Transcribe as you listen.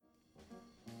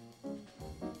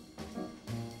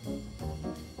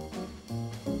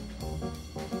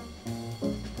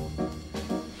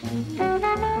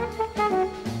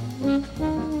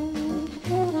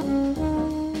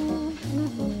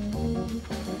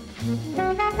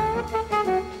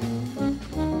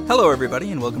Hello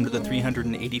everybody, and welcome to the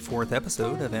 384th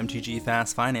episode of MTG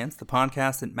Finance, the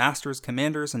podcast that masters,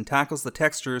 commanders, and tackles the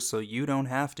textures so you don't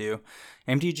have to.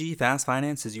 MTG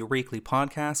Finance is your weekly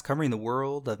podcast covering the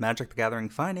world of Magic the Gathering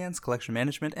finance, collection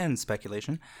management, and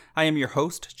speculation. I am your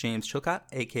host, James Chilcott,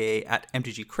 aka at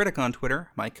MTG Critic on Twitter.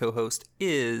 My co-host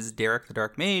is Derek the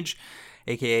Dark Mage,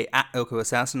 aka at Oko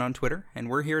Assassin on Twitter, and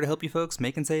we're here to help you folks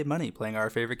make and save money playing our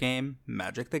favorite game,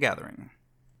 Magic the Gathering.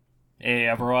 Hey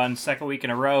everyone, second week in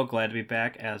a row. Glad to be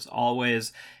back as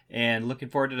always, and looking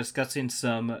forward to discussing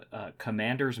some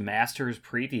Commanders Masters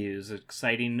previews.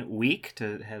 Exciting week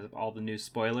to have all the new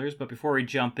spoilers, but before we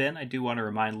jump in, I do want to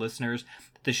remind listeners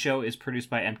that the show is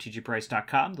produced by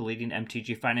MTGPrice.com, the leading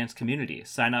MTG finance community.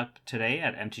 Sign up today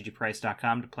at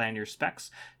MTGPrice.com to plan your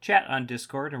specs, chat on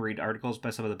Discord, and read articles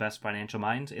by some of the best financial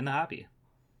minds in the hobby.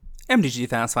 MTG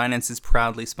Fast Finance is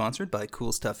proudly sponsored by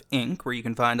Cool Stuff Inc., where you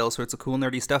can find all sorts of cool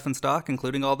nerdy stuff in stock,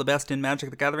 including all the best in Magic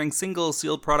the Gathering single,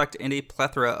 sealed product, and a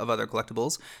plethora of other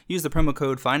collectibles. Use the promo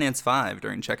code FINANCE5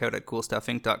 during checkout at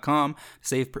CoolStuffInc.com to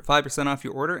save 5% off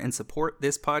your order and support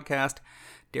this podcast.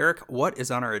 Derek, what is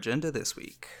on our agenda this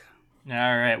week? All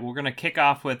right, we're going to kick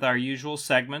off with our usual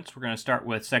segments. We're going to start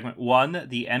with segment 1,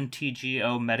 the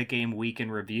MTGO Metagame Week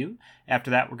in Review. After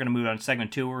that, we're going to move on to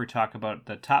segment 2, where we talk about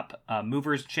the top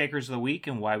movers and shakers of the week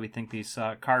and why we think these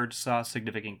cards saw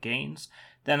significant gains.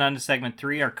 Then on to segment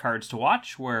 3, our cards to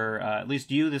watch, where at least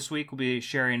you this week will be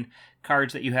sharing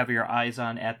cards that you have your eyes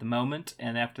on at the moment.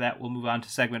 And after that, we'll move on to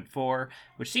segment 4,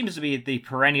 which seems to be the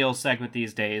perennial segment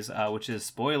these days, which is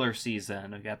spoiler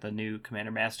season. We've got the new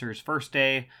Commander Masters first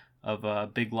day of a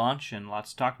big launch and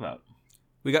lots to talk about.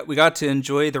 We got to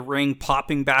enjoy the ring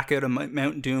popping back out of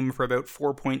Mount Doom for about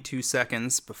 4.2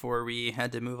 seconds before we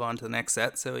had to move on to the next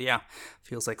set. So yeah,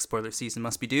 feels like spoiler season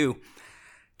must be due.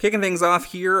 Kicking things off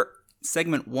here,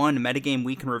 segment 1, Metagame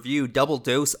Week in Review, double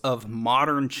dose of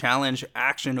modern challenge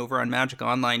action over on Magic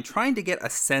Online, trying to get a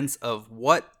sense of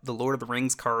what the Lord of the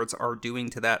Rings cards are doing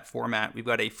to that format. We've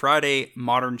got a Friday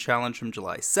Modern Challenge from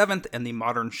July 7th and the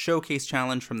Modern Showcase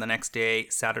Challenge from the next day,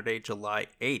 Saturday, July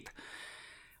 8th.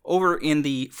 Over in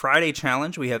the Friday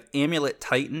challenge, we have Amulet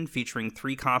Titan featuring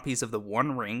 3 copies of the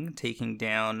One Ring, taking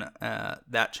down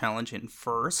that challenge in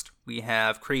first. We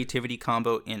have Creativity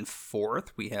Combo in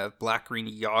fourth. We have Black-Green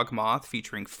Yawgmoth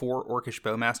featuring 4 Orcish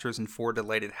Bowmasters and 4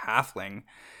 Delighted Halfling.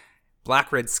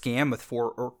 Black-Red Scam with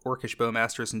 4 Orcish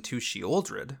Bowmasters and 2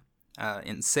 Sheoldred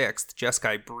in 6th.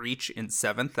 Jeskai Breach in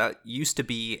 7th. That used to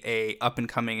be a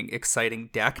up-and-coming, exciting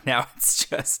deck. Now it's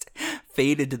just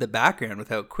faded to the background with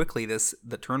how quickly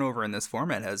the turnover in this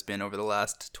format has been over the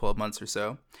last 12 months or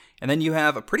so. And then you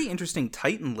have a pretty interesting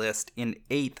Titan list in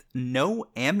 8th. No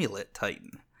Amulet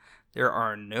Titan. There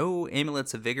are no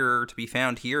Amulets of Vigor to be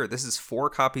found here. This is 4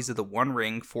 copies of the One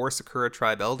Ring, 4 Sakura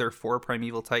Tribe Elder, 4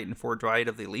 Primeval Titan, 4 Dryad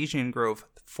of the Elysian Grove,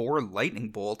 4 Lightning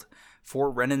Bolt,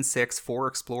 4 Renin 6, 4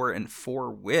 Explorer, and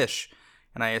 4 Wish.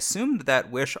 And I assume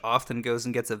that Wish often goes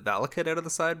and gets a Valakut out of the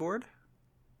sideboard?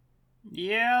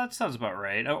 Yeah, that sounds about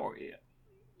right. Oh,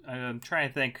 I'm trying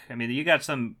to think. I mean, you got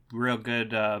some real good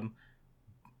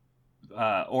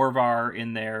Orvar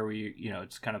in there where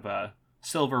it's kind of a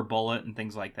silver bullet and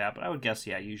things like that, but I would guess,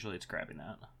 yeah, usually it's grabbing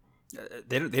that.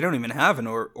 They don't even have an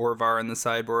Orvar in the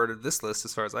sideboard of this list,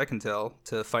 as far as I can tell,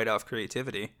 to fight off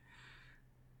creativity.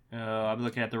 I'm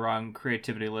looking at the wrong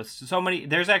creativity list.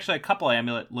 There's actually a couple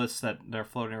amulet lists that they're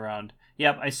floating around.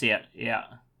 Yep, I see it. Yeah.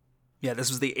 Yeah, this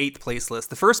was the 8th place list.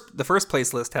 The first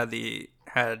place list had the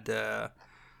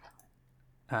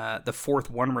 4th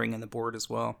One Ring in the board as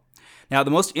well. Now,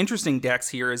 the most interesting decks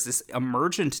here is this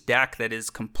emergent deck that is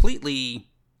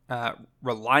completely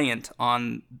reliant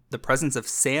on the presence of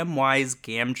Samwise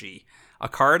Gamgee, a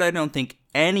card I don't think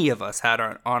any of us had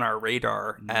on our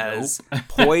radar as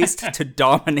poised to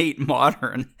dominate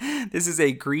Modern. This is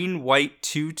a green-white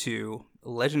 2/2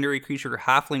 legendary creature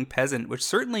halfling peasant, which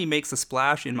certainly makes a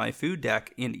splash in my food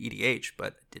deck in EDH,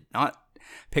 but did not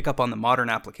pick up on the Modern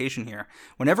application here.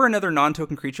 Whenever another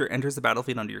non-token creature enters the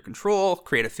battlefield under your control,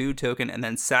 create a food token, and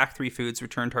then sack 3 foods,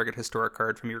 return target historic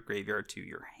card from your graveyard to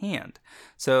your hand.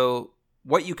 So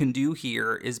what you can do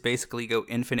here is basically go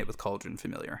infinite with Cauldron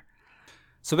Familiar.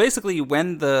 So basically,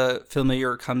 when the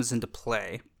Familiar comes into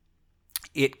play,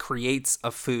 it creates a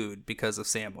food because of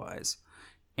Samwise.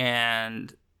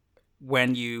 And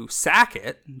when you sack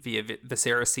it via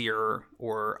Viscera Seer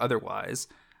or otherwise,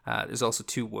 there's also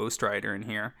 2 Woestrider in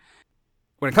here.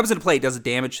 When it comes into play, it does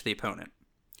damage to the opponent.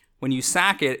 When you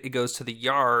sack it, it goes to the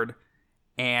yard,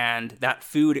 and that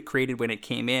food it created when it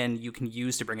came in, you can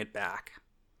use to bring it back.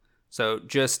 So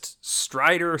just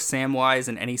Strider, Samwise,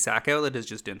 and any sack outlet is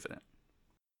just infinite.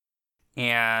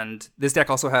 And this deck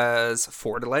also has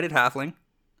 4 Delighted Halfling,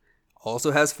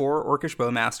 also has 4 Orcish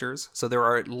Bowmasters, so there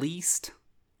are at least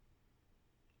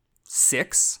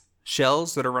 6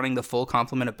 shells that are running the full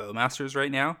complement of Bowmasters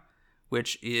right now,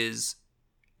 which is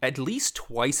at least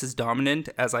twice as dominant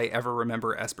as I ever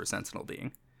remember Esper Sentinel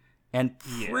being. And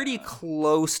pretty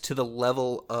close to the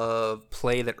level of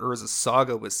play that Urza's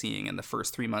Saga was seeing in the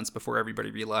first 3 months before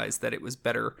everybody realized that it was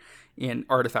better in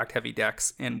artifact-heavy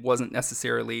decks and wasn't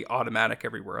necessarily automatic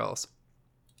everywhere else.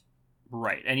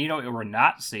 Right. And you know what we're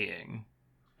not seeing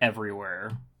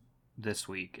everywhere this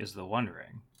week is the One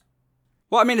Ring.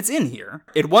 Well, I mean, it's in here.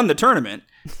 It won the tournament.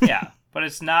 Yeah, but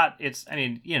it's not, it's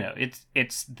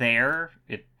there.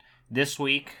 This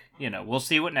week, we'll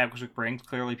see what next week brings.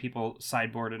 Clearly, people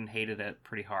sideboarded and hated it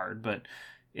pretty hard, but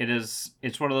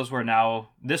it's one of those where now,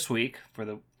 this week, for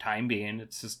the time being,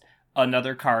 it's just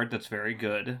another card that's very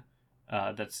good,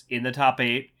 that's in the top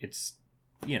 8. It's,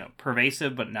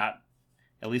 pervasive, but not,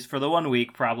 at least for the 1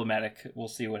 week, problematic. We'll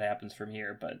see what happens from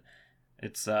here, but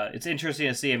it's interesting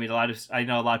to see. I mean, I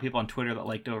know a lot of people on Twitter that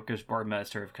like Orcish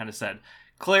Boardmaster have kind of said,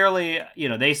 clearly,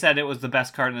 they said it was the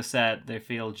best card in the set. They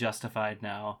feel justified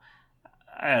now.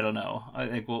 I don't know. I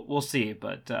think we'll see,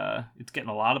 but it's getting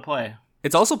a lot of play.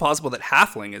 It's also possible that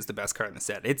Halfling is the best card in the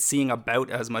set. It's seeing about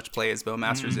as much play as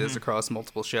Bowmasters is across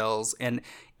multiple shells, and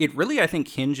it really, I think,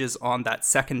 hinges on that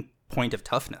second point of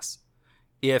toughness.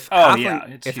 If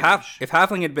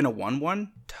Halfling had been a 1/1,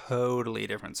 totally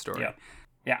different story.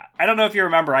 Yeah. I don't know if you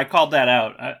remember. I called that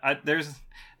out.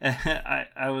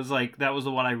 I was like, that was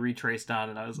the one I retraced on,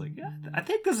 and I was like, yeah, I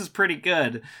think this is pretty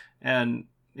good, and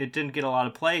it didn't get a lot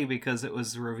of play because it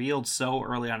was revealed so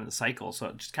early on in the cycle, so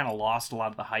it just kind of lost a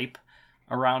lot of the hype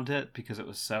around it because it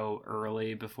was so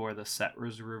early before the set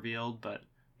was revealed. But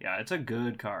yeah, it's a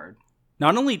good card.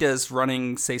 Not only does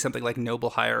running, say, something like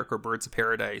Noble Hierarch or Birds of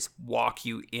Paradise walk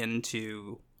you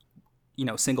into,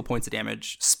 single points of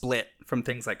damage split from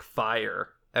things like Fire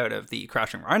out of the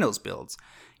Crashing Rhinos builds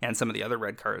and some of the other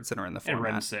red cards that are in the format. And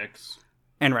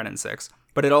Wrenn and 6.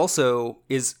 But it also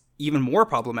is even more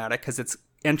problematic because it's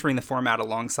entering the format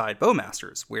alongside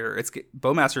Bowmasters, where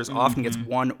Bowmasters often gets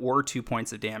 1 or 2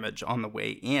 points of damage on the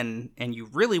way in, and you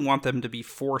really want them to be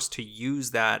forced to use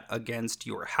that against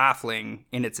your Halfling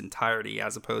in its entirety,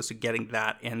 as opposed to getting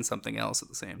that and something else at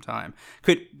the same time.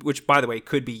 Which, by the way,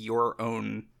 could be your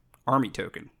own army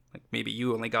token. Like maybe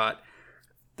you only got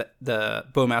the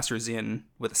Bowmasters in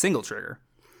with a single trigger,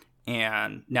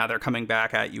 and now they're coming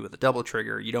back at you with a double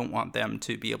trigger. You don't want them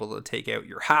to be able to take out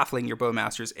your Halfling, your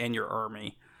Bowmasters, and your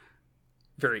army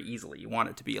very easily. You want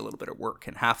it to be a little bit of work,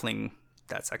 and Halfling,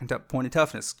 that second point of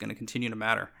toughness, is going to continue to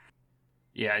matter.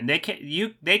 Yeah, and they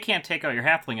can't take out your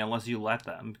Halfling unless you let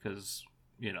them, because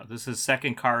this is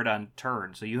second card on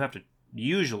turn, so you have to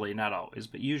usually, not always,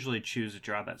 but usually choose to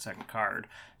draw that second card.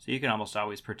 So you can almost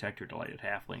always protect your Delighted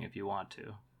Halfling if you want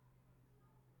to.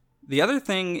 The other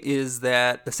thing is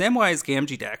that the Samwise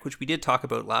Gamgee deck, which we did talk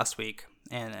about last week,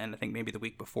 and I think maybe the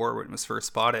week before when it was first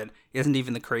spotted, isn't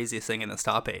even the craziest thing in this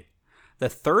top 8. The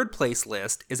third place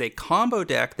list is a combo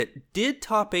deck that did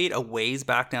top 8 a ways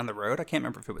back down the road. I can't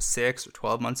remember if it was 6 or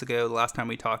 12 months ago, the last time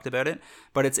we talked about it,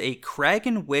 but it's a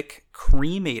Kragenwick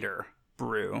Cremator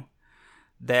brew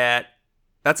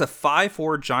that's a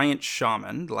 5/4 giant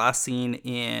shaman, last seen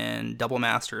in Double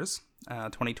Masters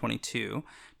 2022.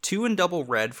 2 and double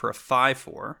red for a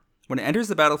 5/4. When it enters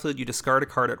the battlefield, you discard a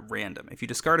card at random. If you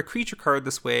discard a creature card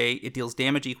this way, it deals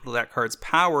damage equal to that card's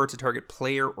power to target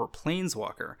player or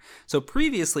planeswalker. So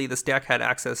previously, this deck had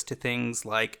access to things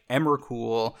like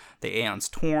Emrakul, the Aeon's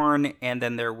Torn, and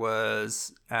then there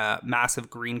was massive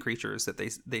green creatures that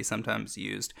they sometimes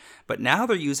used. But now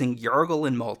they're using Yargle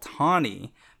and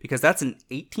Multani, because that's an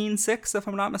 18/6, if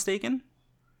I'm not mistaken.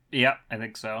 Yeah, I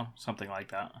think so. Something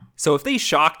like that. So if they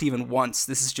shocked even once,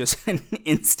 this is just an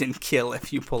instant kill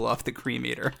if you pull off the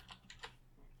Cremator.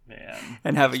 Man.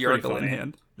 And have a Yargle in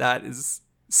hand. That is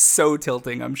so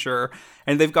tilting, I'm sure.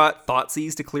 And they've got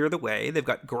Thoughtseize to clear the way. They've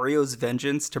got Goryo's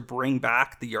Vengeance to bring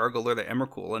back the Yargle or the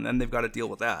Emrakul, and then they've got to deal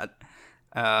with that.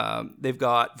 They've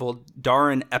got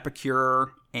Voldaren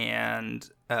Epicure and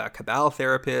Cabal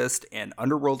Therapist and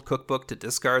Underworld Cookbook to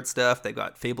discard stuff. They've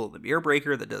got Fable of the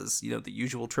Mirrorbreaker that does, the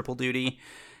usual triple duty.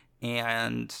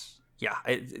 And yeah,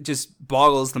 it just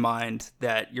boggles the mind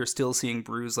that you're still seeing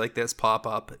brews like this pop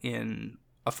up in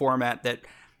a format that,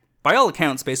 by all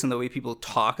accounts, based on the way people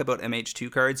talk about MH2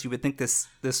 cards, you would think this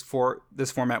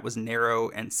format was narrow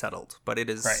and settled, but it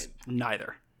is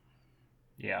neither.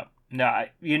 Yeah.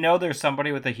 No, there's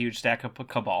somebody with a huge stack of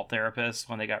Cabal Therapists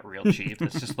when they got real cheap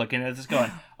that's just looking at this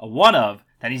going, a 1 of,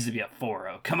 that needs to be a 4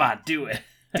 of. Come on, do it.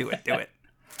 Do it.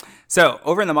 So,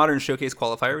 over in the Modern Showcase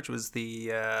qualifier, which was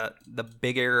the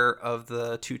bigger of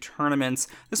the two tournaments,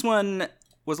 this one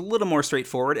was a little more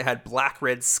straightforward. It had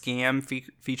Black-Red Scam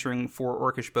featuring 4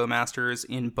 Orcish Bowmasters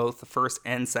in both the first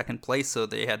and second place, so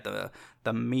they had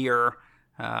the mirror.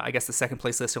 I guess the second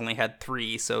place list only had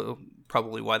 3, so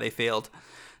probably why they failed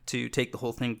to take the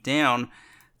whole thing down.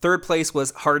 Third place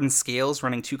was Hardened Scales,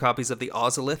 running 2 copies of the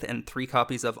Ozolith and 3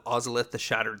 copies of Ozolith the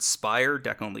Shattered Spire.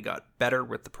 Deck only got better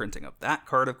with the printing of that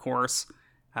card, of course.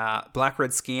 Black-Red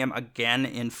Scam again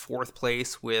in 4th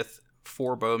place with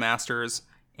 4 Bowmasters.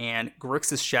 And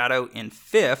Grixis Shadow in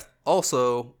 5th,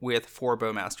 also with 4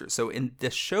 Bowmasters. So in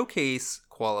the Showcase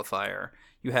qualifier,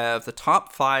 you have the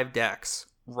top 5 decks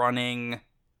running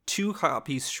 2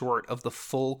 copies short of the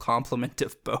full complement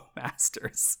of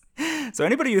Bowmasters. So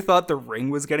anybody who thought the Ring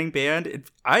was getting banned,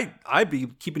 I'd be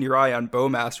keeping your eye on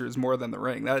Bowmasters more than the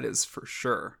Ring. That is for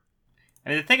sure. I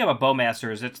mean, the thing about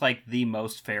Bowmasters, it's like the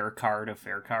most fair card of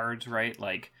fair cards, right?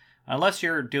 Like, unless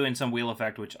you're doing some wheel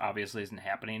effect, which obviously isn't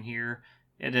happening here,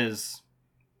 it is,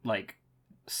 like,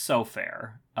 so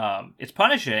fair. It's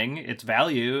punishing, it's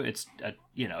value, it's a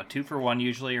 2-for-1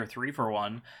 usually, or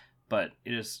 3-for-1, but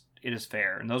it is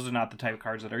fair. And those are not the type of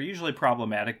cards that are usually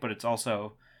problematic, but it's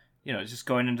also, it's just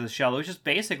going into the shell, which is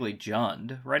basically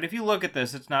Jund, right? If you look at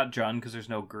this, it's not Jund because there's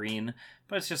no green,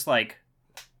 but it's just like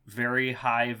very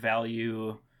high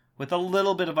value with a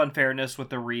little bit of unfairness with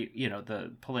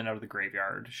the pulling out of the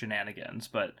graveyard shenanigans,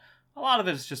 but a lot of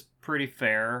it is just pretty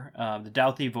fair. The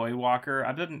Douthie Voidwalker,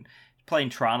 I've been playing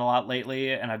Tron a lot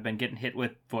lately, and I've been getting hit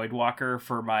with Voidwalker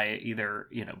for my either,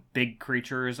 big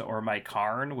creatures or my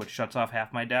Karn, which shuts off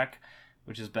half my deck,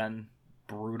 which has been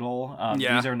brutal.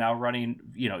 These are now running,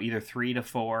 either 3 to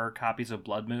 4 copies of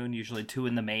Blood Moon, usually 2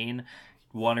 in the main,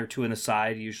 1 or 2 in the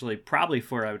side, usually probably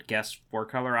for, I would guess,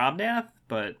 4-color Omnath,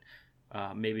 but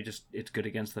maybe just it's good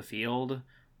against the field.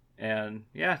 And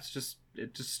yeah, it's just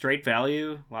straight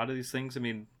value. A lot of these things, I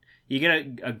mean, you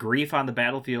get a Grief on the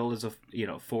battlefield as a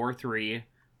 4/3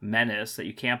 menace that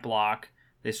you can't block.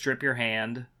 They strip your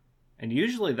hand, and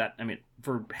usually that, I mean,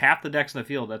 for half the decks in the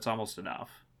field, that's almost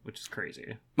enough, which is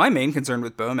crazy. My main concern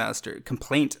with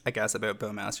complaint, I guess, about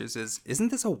Bowmasters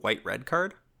isn't this a white-red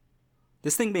card?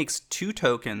 This thing makes 2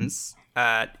 tokens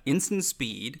at instant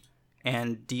speed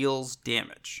and deals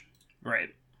damage. Right.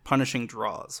 Punishing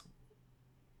draws.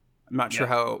 I'm not sure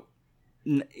how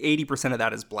 80% of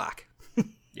that is black.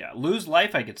 Yeah, lose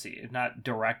life I could see, not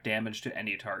direct damage to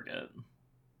any target.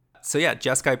 So yeah,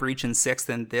 Jeskai Breach in 6th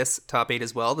in this top 8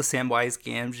 as well. The Samwise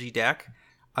Gamgee deck,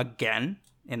 again,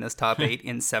 in this top 8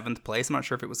 in 7th place. I'm not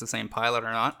sure if it was the same pilot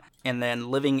or not. And then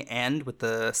Living End with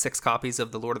the 6 copies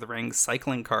of the Lord of the Rings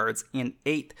cycling cards in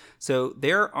 8th. So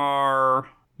there are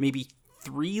maybe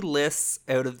 3 lists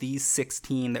out of these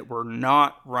 16 that were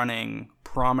not running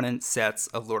prominent sets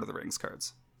of Lord of the Rings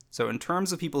cards. So in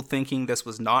terms of people thinking this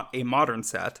was not a modern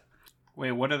set...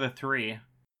 Wait, what are the 3?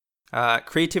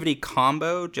 Creativity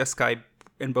Combo, Jeskai,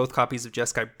 and both copies of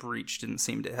Jeskai Breach didn't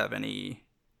seem to have any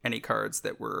cards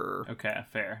that were... Okay,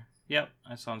 fair. Yep,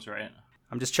 that sounds right.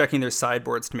 I'm just checking their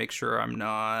sideboards to make sure I'm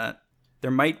not...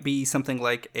 There might be something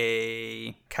like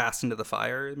a Cast into the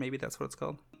Fire, maybe that's what it's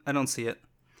called. I don't see it.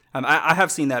 I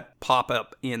have seen that pop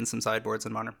up in some sideboards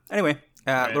in Modern. Anyway,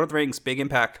 right. Lord of the Rings, big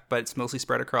impact, but it's mostly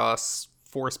spread across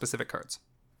 4 specific cards.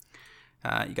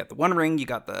 You got the One Ring, you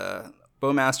got the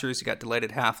Bowmasters, you got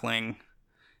Delighted Halfling,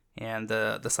 and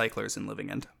the Cyclers in Living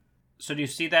End. So do you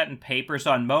see that in paper?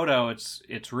 So on Moto,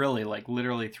 it's really like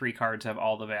literally 3 cards have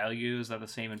all the values. Is that the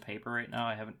same in paper right now?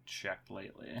 I haven't checked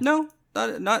lately. No,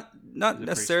 not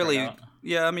necessarily.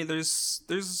 Yeah, I mean,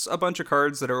 there's a bunch of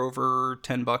cards that are over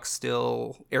 $10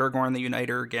 still. Aragorn the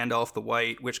Uniter, Gandalf the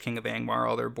White, Witch King of Angmar,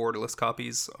 all their borderless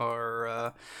copies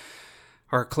are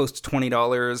close to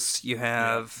 $20. You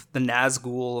have the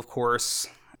Nazgul, of course,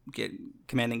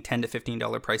 commanding $10 to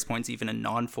 $15 price points, even in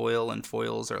non-foil, and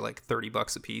foils are like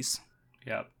 $30 a piece.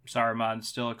 Yep. Saruman's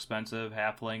still expensive.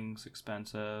 Halfling's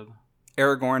expensive.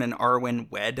 Aragorn and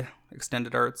Arwen Wed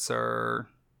extended arts are,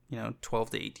 $12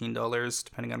 to $18,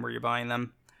 depending on where you're buying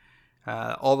them.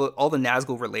 All the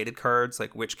Nazgul related cards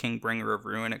like Witch King, Bringer of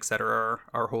Ruin, etc.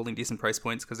 are holding decent price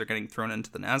points because they're getting thrown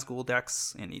into the Nazgul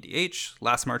decks in EDH.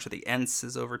 Last March of the Ents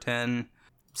is over 10.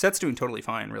 Set's doing totally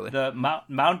fine, really. The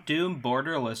Mount Doom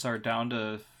borderless are down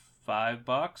to $5,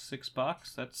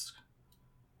 $6. That's,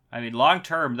 I mean, long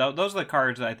term, those are the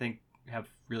cards that I think have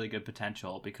really good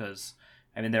potential because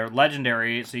I mean, they're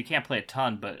legendary, so you can't play a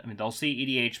ton, but I mean, they'll see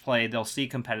EDH play, they'll see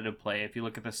competitive play. If you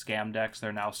look at the scam decks,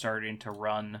 they're now starting to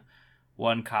run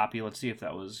one copy. Let's see if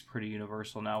that was pretty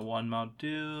universal now. One Mount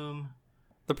Doom.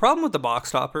 The problem with the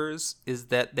box toppers is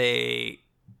that they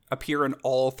appear in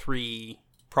all three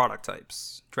product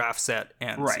types, draft set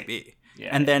and CB. Yeah,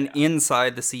 and then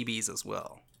inside the CBs as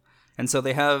well. And so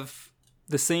they have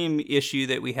the same issue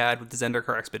that we had with the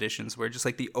Zendikar Expeditions, where just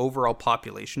like the overall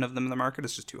population of them in the market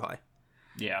is just too high.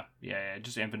 Yeah,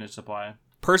 just infinite supply.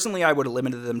 Personally, I would have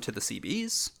limited them to the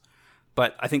CBs,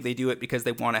 but I think they do it because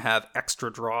they want to have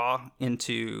extra draw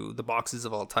into the boxes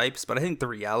of all types. But I think the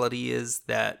reality is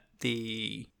that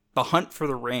the hunt for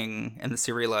the ring and the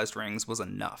serialized rings was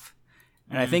enough.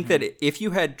 And I think that if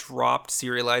you had dropped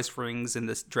serialized rings in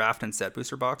this draft and set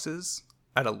booster boxes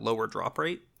at a lower drop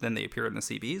rate than they appear in the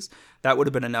CBs, that would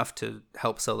have been enough to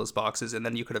help sell those boxes. And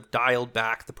then you could have dialed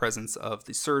back the presence of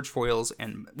the surge foils.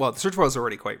 And, well, the surge foils are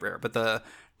already quite rare, but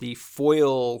the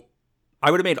foil, I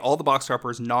would have made all the box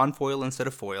toppers non-foil instead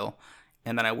of foil.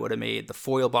 And then I would have made the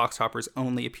foil box toppers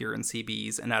only appear in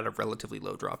CBs and at a relatively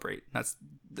low drop rate.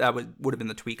 That would have been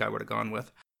the tweak I would have gone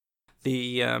with.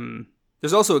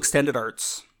 There's also extended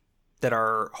arts that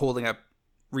are holding up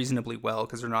reasonably well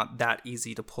because they're not that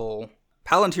easy to pull.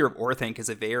 Palantir of Orthanc is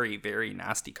a very, very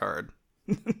nasty card.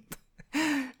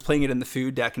 Playing it in the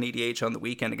food deck in EDH on the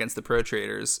weekend against the pro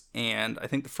traders, and I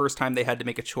think the first time they had to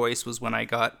make a choice was when I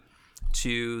got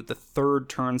to the third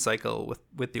turn cycle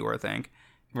with the Orthanc.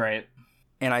 Right.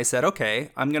 And I said, okay,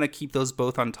 I'm going to keep those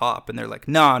both on top. And they're like,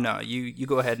 no, you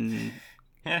go ahead and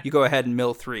you go ahead and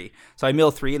mill 3. So I mill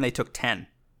 3 and they took 10.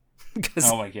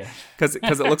 Oh my god! Because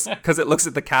it looks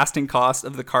at the casting cost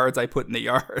of the cards I put in the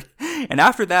yard, and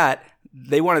after that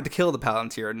they wanted to kill the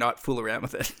Palantir and not fool around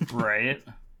with it. Right?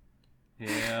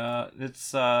 Yeah,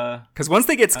 it's because once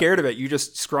they get scared of it, you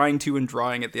just scrying 2 and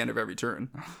drawing at the end of every turn.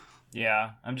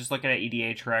 Yeah, I'm just looking at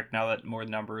EDH rec now that more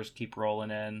numbers keep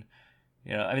rolling in.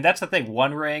 You know, I mean that's the thing.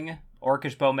 One Ring,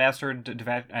 Orcish Bowmaster,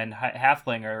 and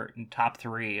Halfling are in top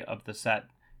 3 of the set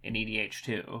in EDH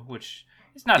too, which.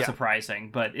 It's not surprising,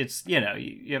 but it's, you know,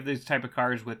 you have these type of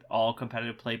cards with all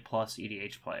competitive play plus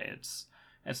EDH play. It's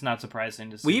not surprising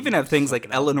to see. We even have things like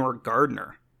Eleanor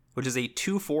Gardner, which is a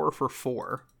 2/4 for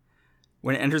 4.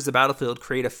 When it enters the battlefield,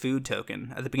 create a food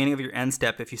token. At the beginning of your end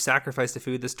step, if you sacrifice a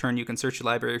food this turn, you can search your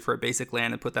library for a basic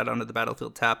land and put that onto the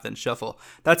battlefield tap, then shuffle.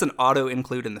 That's an auto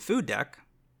include in the food deck,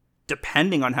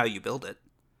 depending on how you build it.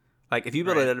 Like, if you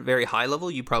build it at a very high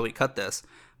level, you probably cut this.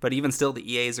 But even still,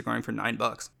 the EAs are going for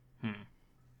 $9.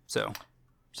 So,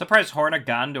 surprised Horn of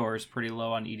Gondor is pretty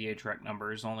low on EDH rec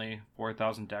numbers, only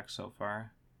 4,000 decks so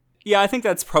far. Yeah, I think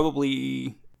that's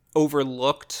probably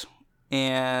overlooked,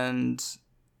 and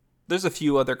there's a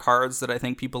few other cards that I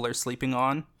think people are sleeping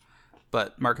on,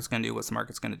 but market's going to do what the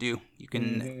market's going to do. You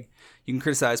can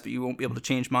criticize, but you won't be able to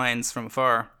change minds from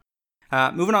afar.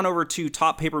 Moving on over to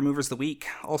top paper movers of the week.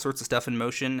 All sorts of stuff in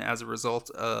motion as a result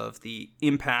of the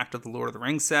impact of the Lord of the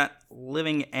Rings set.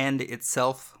 Living End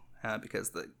itself, because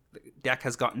the deck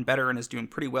has gotten better and is doing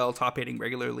pretty well, top 8ing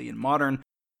regularly in Modern.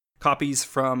 Copies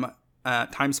from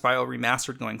Time Spiral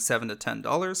Remastered going $7 to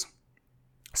 $10.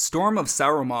 Storm of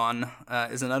Saruman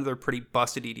is another pretty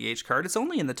busted EDH card. It's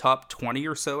only in the top 20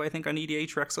 or so, I think, on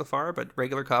EDH Rec so far, but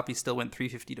regular copies still went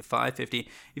 $350 to $550.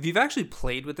 If you've actually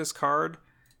played with this card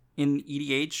in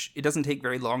EDH, it doesn't take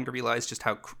very long to realize just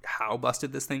how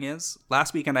busted this thing is.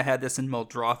 Last weekend I had this in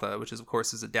Muldrotha, which is, of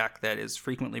course, is a deck that is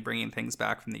frequently bringing things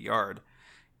back from the yard.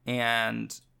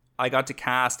 And I got to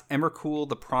cast Emrakul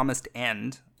the Promised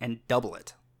End and double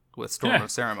it with Storm of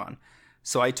Saruman.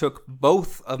 So I took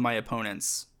both of my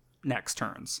opponents' next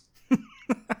turns.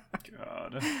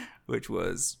 God. Which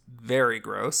was very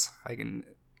gross. I can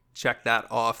check that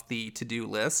off the to-do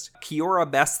list. Kiora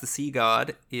Best the Sea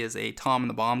God is a Tom and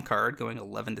the Bomb card going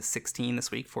 11 to 16 this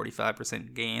week,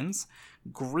 45% gains.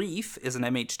 Grief is an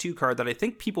MH2 card that I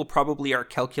think people probably are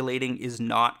calculating is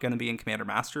not going to be in Commander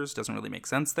Masters. Doesn't really make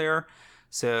sense there.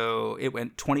 So it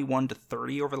went 21 to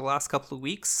 30 over the last couple of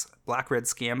weeks. Black-Red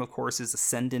Scam, of course, is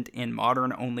Ascendant in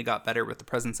Modern, only got better with the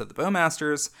presence of the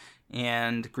Bowmasters,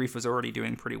 and Grief was already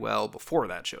doing pretty well before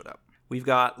that showed up. We've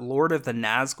got Lord of the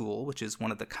Nazgul, which is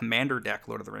one of the Commander deck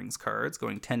Lord of the Rings cards,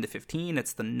 going 10 to 15.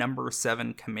 It's the number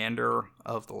 7 Commander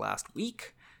of the last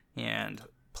week, and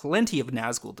plenty of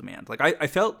Nazgul demand. Like, I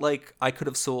felt like I could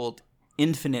have sold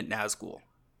infinite Nazgul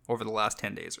over the last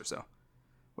 10 days or so.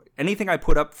 Anything I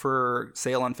put up for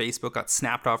sale on Facebook got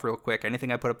snapped off real quick.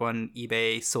 Anything I put up on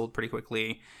eBay sold pretty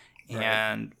quickly. Right.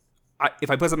 And if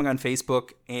I put something on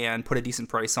Facebook and put a decent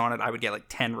price on it, I would get like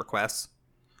 10 requests.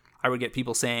 I would get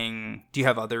people saying, do you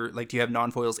have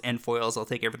non-foils and foils? I'll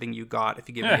take everything you got if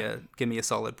you give me a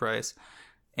solid price.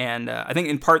 And I think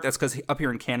in part that's because up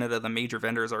here in Canada, the major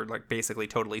vendors are like basically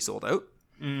totally sold out.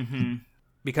 Mm-hmm.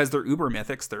 Because they're uber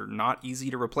mythics, they're not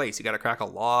easy to replace. You got to crack a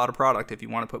lot of product if you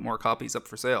want to put more copies up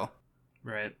for sale.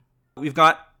 Right. We've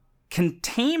got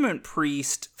Containment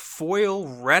Priest foil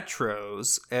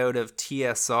retros out of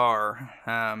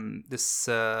TSR. This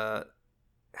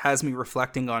has me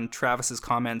reflecting on Travis's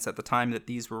comments at the time that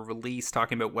these were released,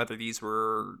 talking about whether these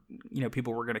were,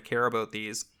 people were going to care about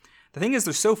these. The thing is,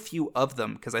 there's so few of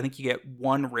them, because I think you get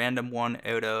one random one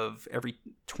out of every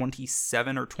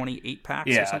 27 or 28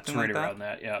 packs or something like that. Yeah, it's right around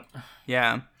that, yeah.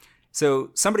 Yeah.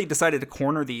 So somebody decided to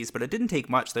corner these, but it didn't take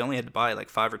much. They only had to buy like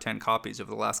 5 or 10 copies over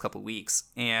the last couple of weeks.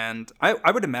 And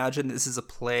I would imagine this is a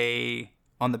play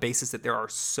on the basis that there are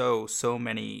so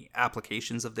many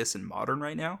applications of this in Modern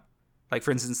right now. Like,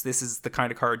 for instance, this is the kind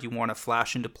of card you want to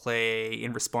flash into play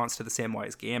in response to the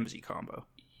Samwise Gamgee combo.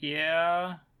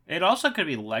 Yeah. It also could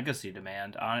be legacy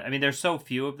demand. I mean, there's so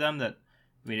few of them that,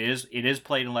 it is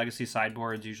played in legacy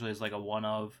sideboards, usually as like a one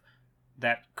of.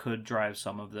 That could drive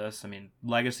some of this. I mean,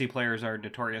 legacy players are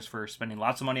notorious for spending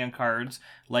lots of money on cards,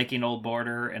 liking old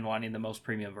border, and wanting the most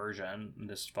premium version. And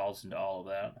this falls into all of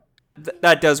that.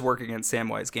 That does work against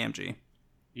Samwise Gamgee.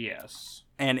 Yes.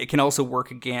 And it can also work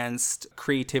against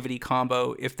Creativity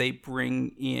combo if they bring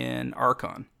in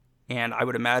Archon. And I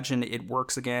would imagine it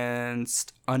works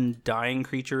against Undying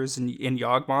creatures in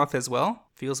Yawgmoth as well.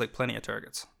 Feels like plenty of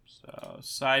targets. So,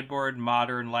 sideboard,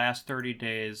 Modern, last 30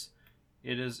 days.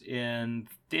 It is in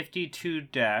 52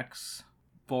 decks.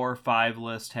 4-5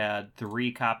 list had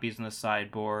 3 copies in the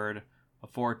sideboard. A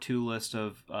 4-2 list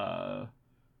of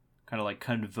kind of like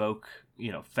Convoke,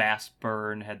 fast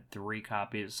burn had 3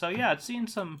 copies. So yeah, it's seen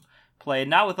some play.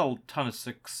 Not with a ton of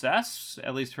success,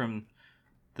 at least from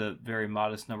the very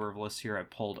modest number of lists here I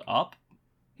pulled up.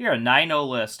 Here, a 9-0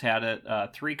 list had it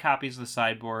 3 copies of the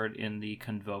sideboard in the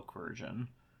Convoke version.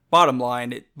 Bottom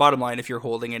line, if you're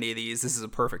holding any of these, this is a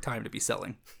perfect time to be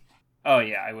selling. Oh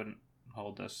yeah, I wouldn't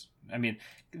hold this. I mean,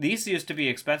 these used to be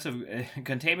expensive.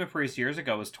 Containment Priest years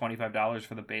ago was $25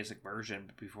 for the basic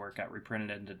version before it got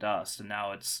reprinted into dust, and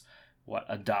now it's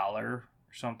 $1 or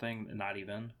something, not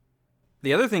even.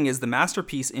 The other thing is the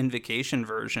Masterpiece Invocation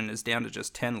version is down to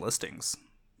just 10 listings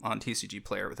on TCG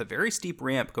Player, with a very steep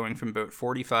ramp going from about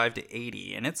 45 to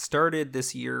 80, and it started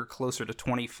this year closer to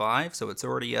 25, so it's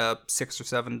already up $6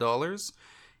 or $7,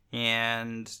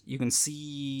 and you can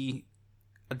see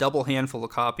a double handful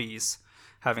of copies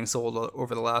having sold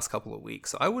over the last couple of weeks.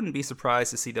 So I wouldn't be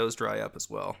surprised to see those dry up as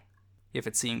well, if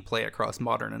it's seeing play across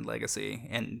Modern and Legacy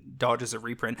and dodges a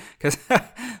reprint, because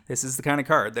this is the kind of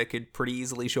card that could pretty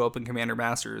easily show up in Commander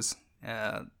Masters.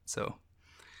 So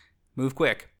move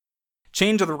quick.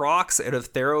 Change of the Rocks out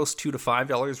of Theros, $2 to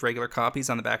 $5 regular copies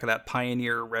on the back of that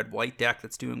Pioneer red-white deck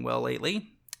that's doing well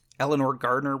lately. Eleanor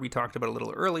Gardner, we talked about a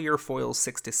little earlier, foils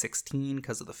 6 to 16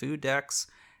 because of the food decks.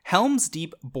 Helm's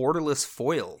Deep Borderless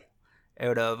foil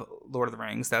out of Lord of the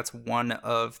Rings. That's one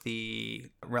of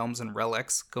the Realms and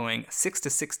Relics, going 6 to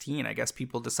 16. I guess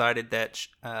people decided that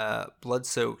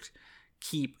Blood-Soaked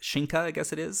Keep, Shinka, I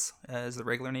guess it is the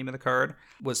regular name of the card,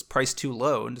 was priced too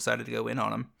low and decided to go in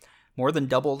on him. More than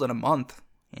doubled in a month.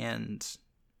 And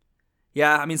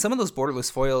yeah, I mean, some of those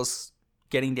borderless foils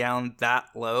getting down that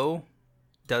low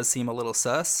does seem a little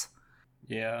sus.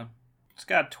 Yeah. It's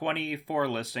got 24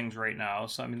 listings right now.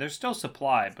 So, I mean, there's still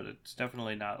supply, but it's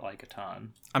definitely not like a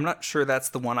ton. I'm not sure that's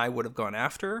the one I would have gone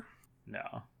after.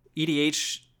 No.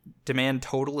 EDH demand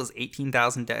total is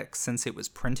 18,000 decks since it was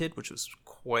printed, which was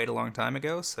quite a long time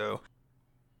ago. So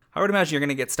I would imagine you're going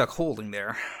to get stuck holding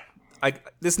there.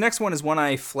 This next one is one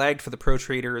I flagged for the Pro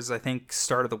Traders, I think,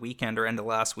 start of the weekend or end of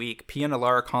last week. Pia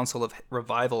Nalara Console of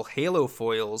Revival Halo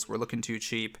foils were looking too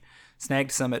cheap.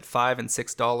 Snagged some at $5 and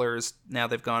 $6. Now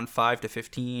they've gone 5 to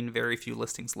 15. Very few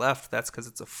listings left. That's because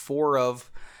it's a 4 of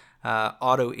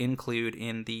auto include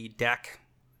in the deck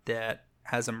that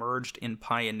has emerged in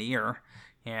Pioneer.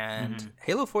 And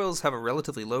Halo foils have a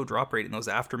relatively low drop rate in those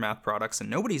Aftermath products, and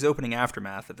nobody's opening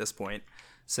Aftermath at this point.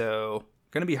 So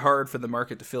going to be hard for the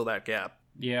market to fill that gap.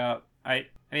 Yeah, I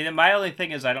mean, my only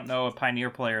thing is I don't know a Pioneer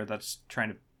player that's trying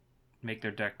to make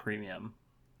their deck premium.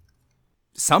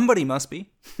 Somebody must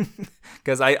be,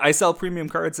 because I sell premium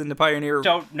cards into Pioneer.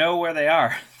 Don't know where they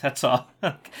are. That's all.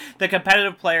 The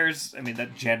competitive players, I mean,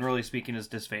 that generally speaking is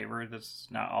disfavored. That's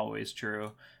not always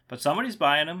true, but somebody's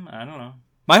buying them. I don't know.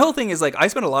 My whole thing is, like, I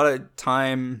spend a lot of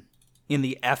time in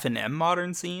the F&M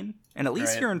Modern scene, and at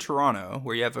least here in Toronto,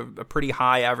 where you have a pretty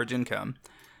high average income,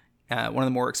 one of the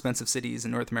more expensive cities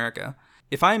in North America,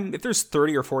 if there's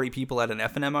 30 or 40 people at an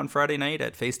F&M on Friday night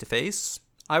at face to face,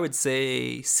 I would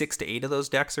say 6 to 8 of those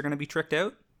decks are going to be tricked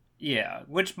out. Yeah,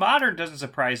 which Modern does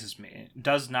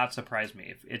not surprise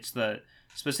me. It's the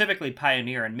specifically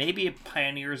Pioneer, and maybe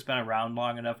Pioneer's been around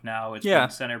long enough now. It's been the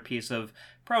centerpiece of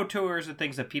Pro Tours and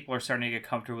things that people are starting to get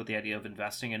comfortable with the idea of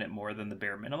investing in it more than the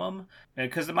bare minimum.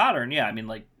 Because the Modern, I mean,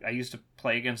 like, I used to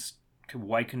play against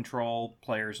white control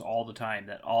players all the time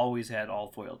that always had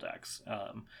all foil decks.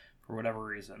 For whatever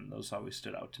reason, those always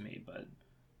stood out to me, but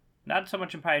not so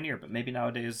much in Pioneer, but maybe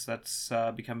nowadays that's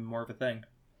becoming more of a thing.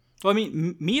 Well, I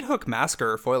mean, Meat Hook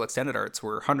Massacre foil extended arts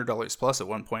were $100 plus at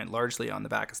one point, largely on the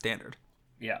back of Standard.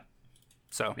 Yeah.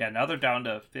 So yeah, now they're down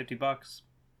to $50.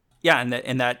 Yeah,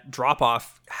 and that drop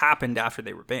off happened after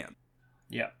they were banned.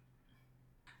 Yeah.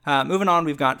 Moving on,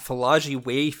 we've got Falagi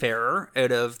Wayfarer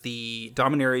out of the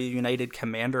Dominaria United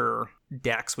Commander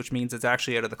decks, which means it's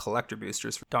actually out of the collector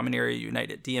boosters for Dominaria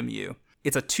United DMU.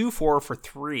 It's a 2/4 for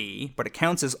 3, but it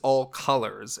counts as all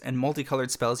colors, and multicolored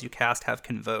spells you cast have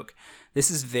Convoke. This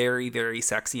is very, very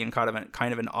sexy and kind of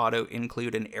an auto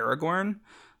include in Aragorn,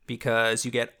 because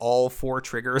you get all 4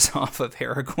 triggers off of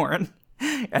Aragorn,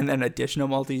 and then additional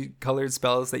multicolored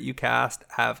spells that you cast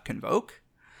have Convoke.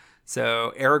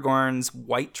 So Aragorn's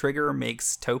white trigger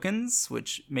makes tokens,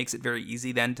 which makes it very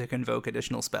easy then to convoke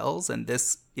additional spells, and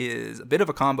this is a bit of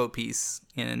a combo piece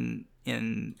in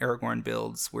Aragorn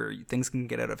builds where things can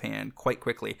get out of hand quite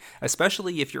quickly,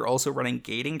 especially if you're also running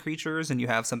gating creatures and you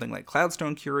have something like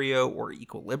Cloudstone Curio or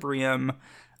Equilibrium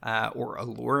or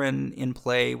Alurin in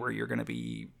play where you're going to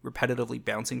be repetitively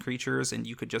bouncing creatures and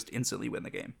you could just instantly win the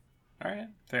game. All right,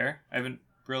 fair. I haven't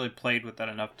really played with that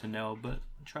enough to know, but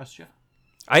I trust you.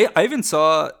 I even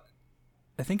saw,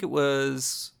 I think it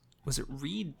was it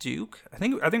Reed Duke? I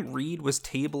think Reed was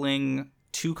tabling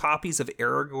 2 copies of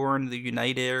Aragorn the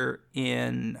Uniter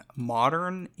in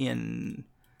Modern in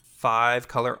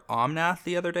 5-color Omnath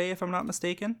the other day, if I'm not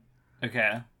mistaken.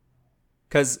 Okay.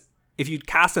 Because if you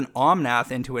cast an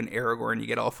Omnath into an Aragorn, you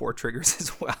get all 4 triggers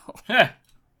as well.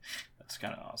 That's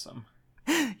kind of awesome.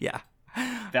 Yeah.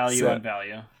 Value on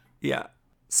value. Yeah.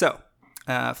 So,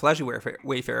 Falagi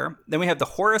Wayfarer. Then we have the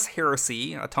Horus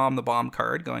Heresy, a Tom the Bomb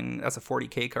card, that's a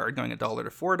 40k card, going $1 to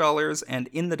 $4. And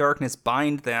In the Darkness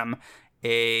Bind Them,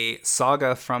 a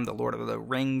saga from the Lord of the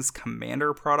Rings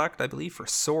Commander product, I believe, for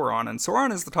Sauron. And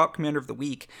Sauron is the top commander of the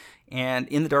week, and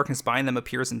In the Darkness Bind Them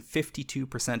appears in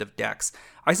 52% of decks.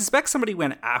 I suspect somebody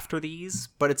went after these,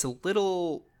 but it's a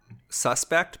little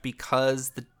suspect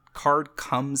because the card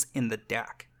comes in the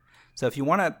deck. So if you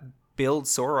want to build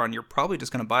Sauron, you're probably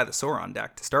just going to buy the Sauron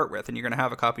deck to start with, and you're going to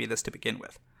have a copy of this to begin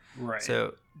with. Right.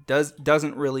 So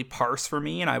doesn't really parse for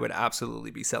me, and I would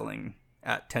absolutely be selling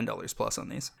at $10 plus on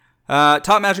these.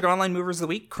 Top Magic Online movers of the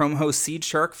week, Chrome Host Seed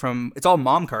Shark it's all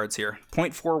mom cards here.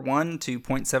 0.41 to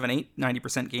 0.78,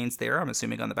 90% gains there, I'm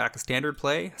assuming on the back of Standard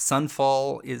play.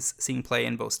 Sunfall is seeing play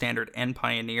in both Standard and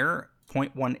Pioneer,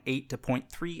 0.18 to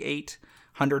 0.38,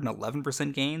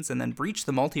 111% gains. And then Breach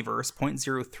the Multiverse,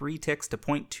 0.03 ticks to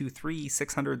 0.23,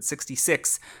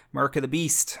 666. Mark of the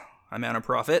Beast, amount of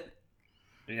profit.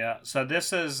 Yeah, so this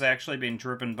has actually been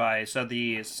driven by,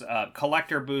 the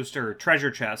collector booster,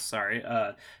 treasure chests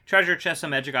of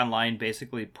Magic Online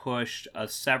basically pushed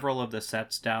several of the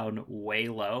sets down way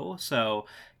low. So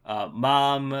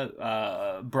Mom,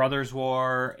 Brothers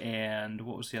War, and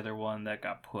what was the other one that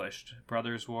got pushed?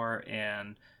 Brothers War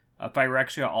and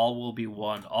Phyrexia All Will Be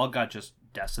One, all got just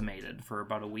decimated for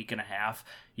about a week and a half.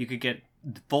 You could get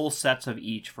full sets of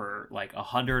each for like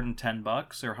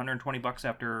 $110 or $120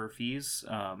 after fees,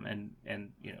 and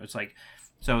it's like,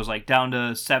 so it was like down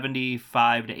to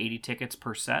 75 to 80 tickets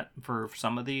per set for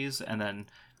some of these, and then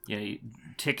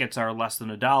tickets are less than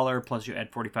 $1 plus you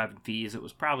add 45 in fees. It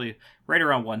was probably right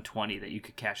around 120 that you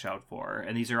could cash out for,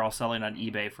 and these are all selling on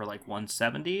eBay for like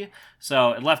 170.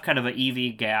 So it left kind of an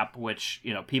EV gap, which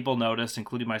people noticed,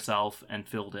 including myself, and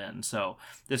filled in. So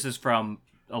this is from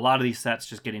a lot of these sets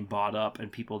just getting bought up and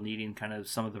people needing kind of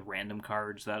some of the random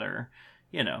cards that are,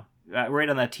 right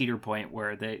on that teeter point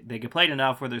where they get played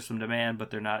enough where there's some demand,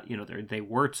 but they're not, they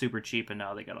were super cheap and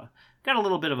now they got a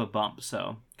little bit of a bump.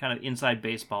 So kind of inside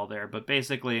baseball there. But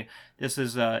basically, this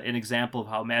is an example of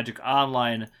how Magic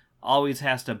Online always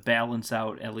has to balance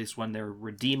out, at least when they're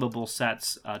redeemable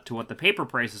sets, to what the paper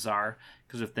prices are.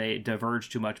 Because if they diverge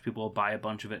too much, people will buy a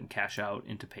bunch of it and cash out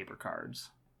into paper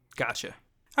cards. Gotcha.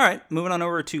 All right, moving on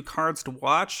over to cards to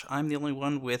watch. I'm the only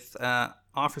one with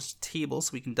offers to table,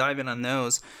 so we can dive in on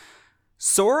those.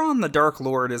 Sauron the Dark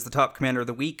Lord is the top commander of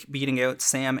the week, beating out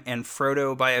Sam and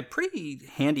Frodo by a pretty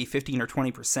handy 15 or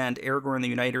 20%. Aragorn the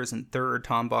Uniter is in 3rd,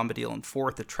 Tom Bombadil in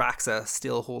 4th, Atraxa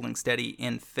still holding steady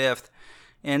in 5th.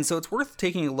 And so it's worth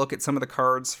taking a look at some of the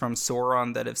cards from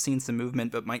Sauron that have seen some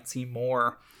movement but might see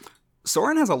more.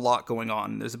 Sauron has a lot going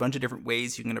on. There's a bunch of different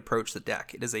ways you can approach the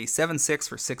deck. It is a 7/6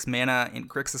 for 6 mana in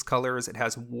Grixis colors. It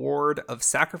has Ward of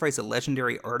sacrifice a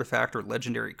legendary artifact or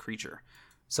legendary creature.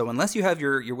 So unless you have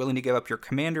you're willing to give up your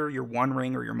Commander, your One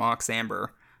Ring, or your Mox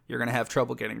Amber, you're going to have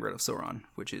trouble getting rid of Sauron,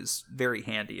 which is very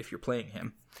handy if you're playing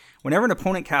him. Whenever an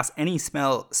opponent casts any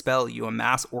spell, you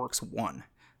amass Orcs 1.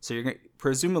 So you're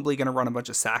presumably going to run a bunch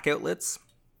of sack outlets,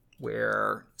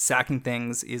 where sacking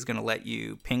things is going to let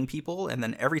you ping people, and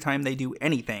then every time they do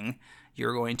anything,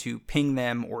 you're going to ping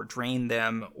them or drain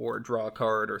them or draw a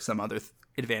card or some other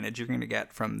advantage you're going to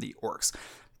get from the orcs.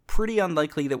 Pretty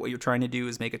unlikely that what you're trying to do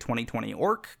is make a 20/20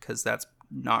 orc, because that's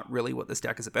not really what this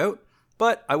deck is about,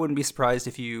 but I wouldn't be surprised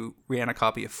if you ran a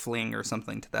copy of Fling or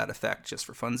something to that effect just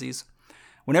for funsies.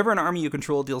 Whenever an army you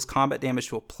control deals combat damage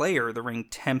to a player, the ring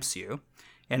tempts you.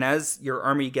 And as your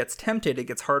army gets tempted, it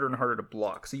gets harder and harder to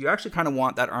block. So you actually kind of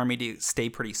want that army to stay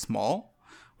pretty small,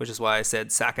 which is why I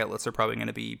said sack outlets are probably going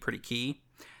to be pretty key.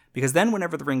 Because then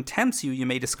whenever the ring tempts you, you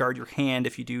may discard your hand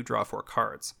if you do draw 4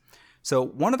 cards. So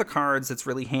one of the cards that's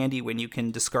really handy when you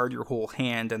can discard your whole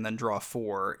hand and then draw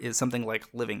 4 is something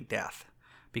like Living Death.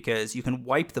 Because you can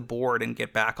wipe the board and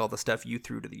get back all the stuff you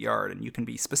threw to the yard, and you can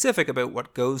be specific about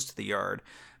what goes to the yard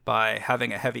by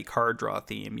having a heavy card draw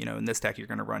theme. You know, in this deck, you're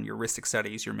going to run your Rhystic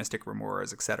Studies, your Mystic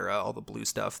Remoras, etc., all the blue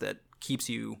stuff that keeps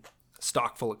you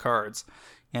stock full of cards,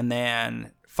 and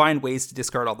then find ways to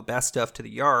discard all the best stuff to the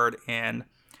yard, and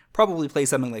probably play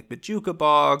something like Bajuka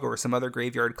Bog or some other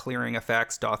graveyard clearing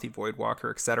effects, Dothy Voidwalker,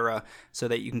 etc., so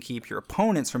that you can keep your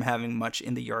opponents from having much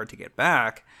in the yard to get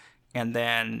back, and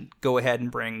then go ahead and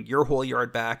bring your whole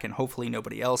yard back, and hopefully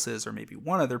nobody else's, or maybe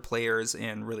one other player's,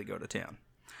 and really go to town.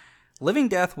 Living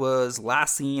Death was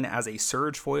last seen as a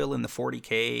surge foil in the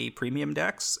 40k premium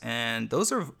decks, and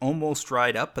those are almost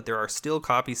dried up, but there are still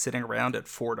copies sitting around at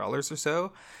 $4 or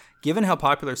so. Given how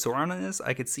popular Sauron is,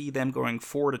 I could see them going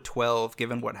 4 to 12,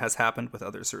 given what has happened with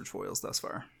other surge foils thus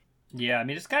far. Yeah, I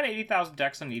mean, it's got 80,000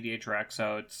 decks on EDHREC,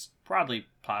 so it's broadly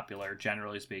popular,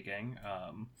 generally speaking.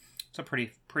 It's a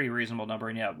pretty reasonable number,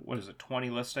 and yeah, what is it,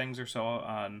 20 listings or so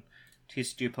on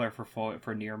TCG Player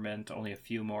for near mint, only a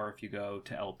few more if you go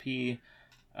to LP.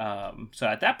 So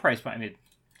at that price point, I mean,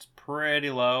 it's pretty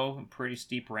low, pretty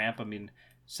steep ramp. I mean,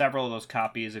 several of those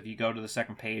copies, if you go to the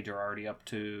second page, are already up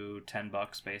to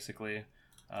 $10 basically,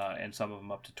 and some of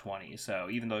them up to 20. So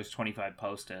even though it's 25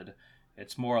 posted,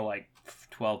 it's more like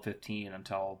 12, 15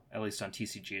 until, at least on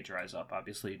TCG, it dries up.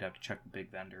 Obviously, you'd have to check the big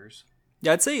vendors.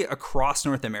 Yeah, I'd say across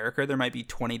North America, there might be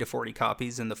 20 to 40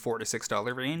 copies in the $4 to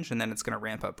 $6 range, and then it's going to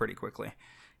ramp up pretty quickly.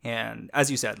 And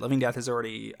as you said, Living Death is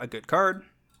already a good card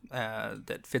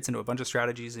that fits into a bunch of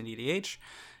strategies in EDH,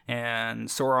 and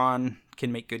Sauron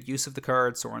can make good use of the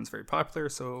card. Sauron's very popular,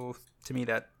 so to me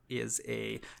that is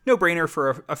a no-brainer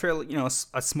for a fairly,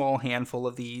 a small handful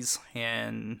of these,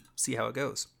 and see how it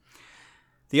goes.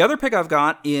 The other pick I've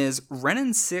got is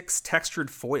Renin 6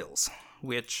 Textured Foils,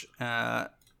 which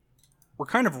were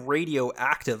kind of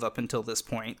radioactive up until this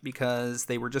point because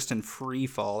they were just in free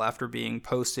fall after being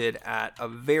posted at a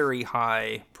very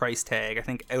high price tag. I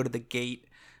think out of the gate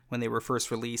when they were first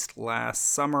released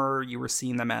last summer, you were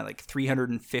seeing them at like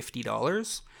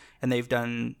 $350. And they've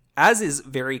done, as is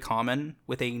very common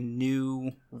with a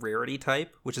new rarity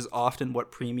type, which is often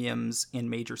what premiums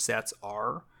in major sets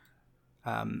are.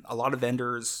 A lot of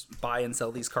vendors buy and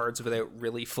sell these cards without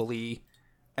really fully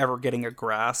ever getting a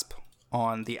grasp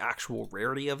on the actual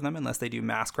rarity of them, unless they do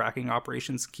mass cracking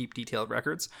operations, keep detailed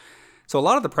records. So a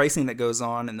lot of the pricing that goes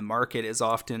on in the market is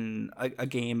often a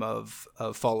game of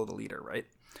follow the leader, right?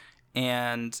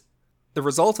 And the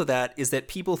result of that is that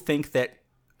people think that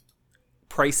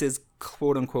prices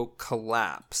quote unquote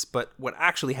collapse, but what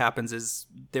actually happens is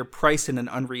they're priced in an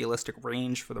unrealistic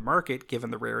range for the market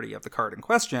given the rarity of the card in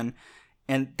question,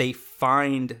 and they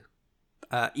find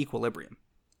equilibrium.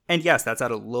 And yes, that's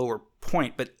at a lower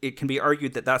point, but it can be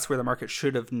argued that that's where the market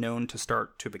should have known to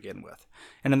start to begin with.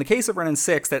 And in the case of Renin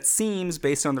 6, that seems,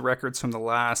 based on the records from the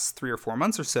last 3 or 4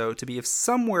 months or so, to be of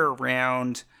somewhere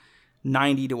around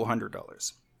 $90 to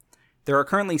 $100. There are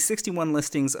currently 61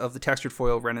 listings of the textured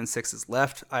foil Renin 6s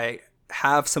left. I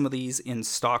have some of these in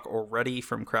stock already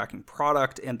from Cracking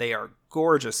Product, and they are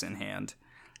gorgeous in hand.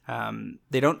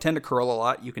 They don't tend to curl a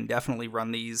lot. You can definitely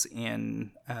run these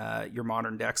in your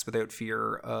modern decks without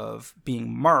fear of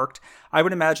being marked. I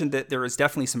would imagine that there is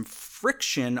definitely some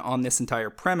friction on this entire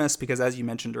premise because, as you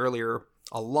mentioned earlier,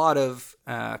 a lot of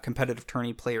competitive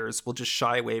tourney players will just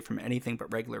shy away from anything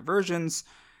but regular versions.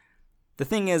 The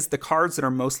thing is, the cards that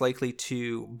are most likely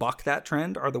to buck that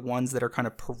trend are the ones that are kind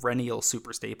of perennial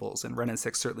super staples, and Wrenn and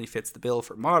 6 certainly fits the bill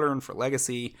for Modern, for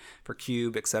Legacy, for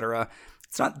Cube, etc.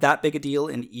 It's not that big a deal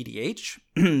in EDH,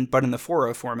 but in the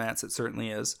 4.0 formats it certainly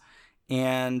is.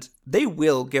 And they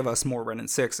will give us more Wrenn and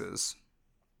 6s,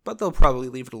 but they'll probably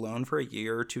leave it alone for a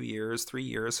year, 2 years, 3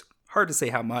 years. Hard to say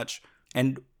how much,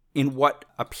 and in what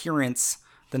appearance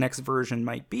the next version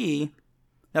might be.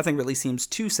 Nothing really seems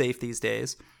too safe these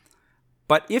days.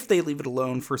 But if they leave it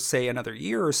alone for, say, another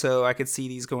year or so, I could see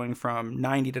these going from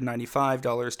 $90 to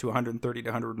 $95 to $130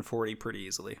 to $140 pretty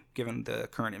easily, given the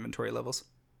current inventory levels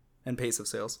and pace of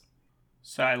sales.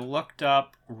 So I looked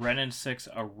up Wrenn and 6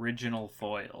 original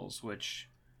foils, which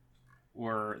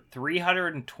were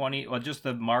 $320. Well, just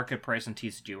the market price in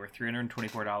TCG were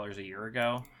 $324 a year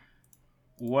ago.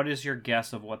 What is your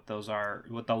guess of what those are?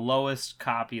 What the lowest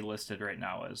copy listed right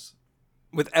now is?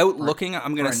 Without looking,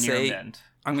 I'm going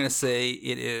to say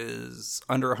it is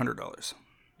under $100.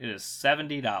 It is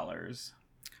 $70.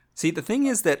 See, the thing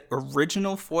is that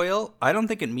original foil, I don't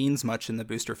think it means much in the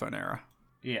Booster Fun era.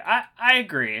 Yeah, I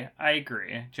agree.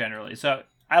 Generally. So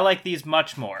I like these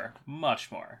much more.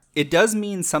 It does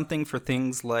mean something for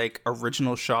things like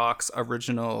original shocks,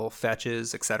 original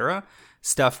fetches, etc.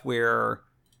 Stuff where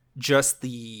just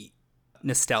the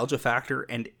nostalgia factor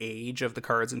and age of the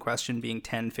cards in question being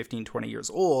 10, 15, 20 years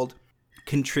old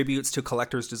contributes to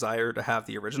collectors' desire to have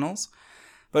the originals.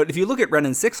 But if you look at Wrenn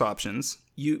and 6 options,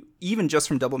 you even just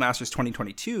from Double Masters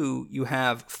 2022, you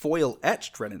have foil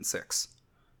etched Wrenn and 6,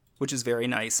 which is very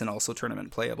nice and also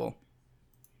tournament playable.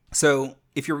 So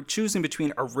if you're choosing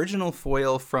between original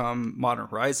foil from Modern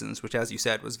Horizons, which as you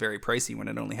said was very pricey when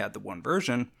it only had the one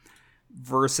version,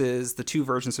 versus the two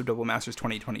versions of Double Masters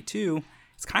 2022,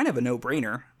 it's kind of a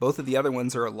no-brainer. Both of the other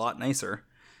ones are a lot nicer.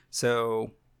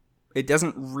 So it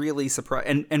doesn't really surprise...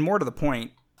 And more to the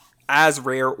point, as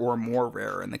rare or more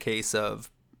rare in the case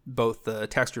of both the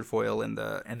textured foil and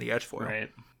the edge foil. Right.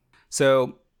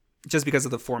 So just because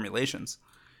of the formulations.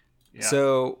 Yeah.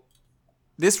 So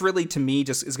this really, to me,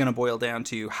 just is going to boil down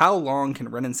to how long can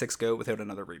Wrenn and 6 go without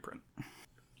another reprint?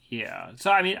 Yeah.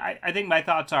 So, I mean, I think my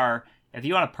thoughts are, if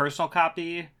you want a personal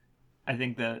copy, I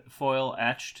think the foil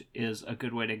etched is a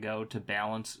good way to go to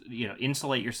balance,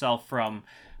 insulate yourself from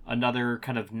another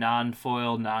kind of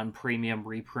non-foil, non-premium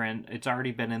reprint. It's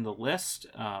already been in the list.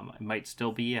 It might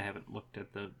still be. I haven't looked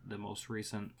at the most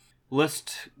recent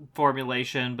list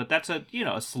formulation, but that's a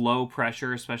slow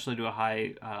pressure, especially to a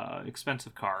high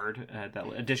expensive card. That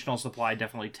additional supply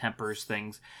definitely tempers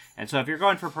things. And so if you're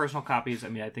going for personal copies, I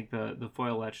mean, I think the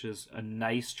foil etch is a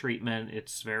nice treatment.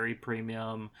 It's very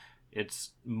premium. It's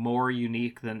more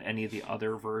unique than any of the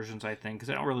other versions, I think, because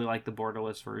I don't really like the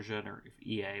borderless version or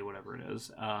EA, whatever it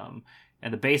is.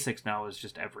 And the basics now is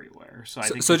just everywhere. So I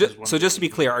think just to be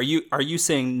clear, are you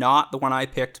saying not the one I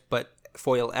picked, but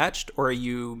foil etched, or are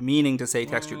you meaning to say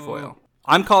textured foil?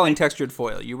 I'm calling textured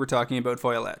foil. You were talking about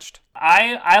foil etched.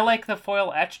 I like the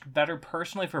foil etched better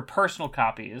personally for personal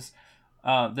copies.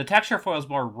 The texture foil is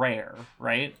more rare,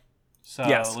 right? So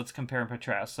yes. Let's compare and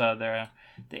contrast. So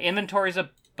the inventory is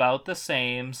about the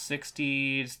same,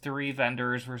 63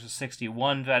 vendors versus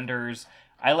 61 vendors.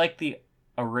 I like the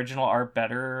original art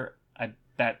better. I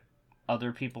bet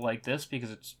other people like this because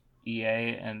it's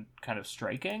EA and kind of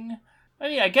striking. I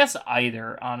mean, I guess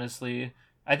either, honestly.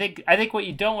 I think what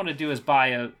you don't want to do is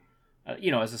buy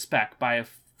as a spec, buy a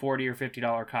 $40 or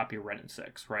 $50 copy of Wrenn and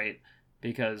 6, right?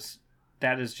 Because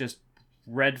that is just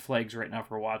red flags right now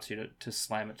for WotC to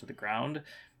slam it to the ground.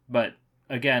 But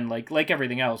again, like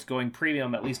everything else, going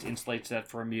premium at least insulates that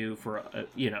from you for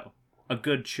a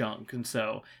good chunk. And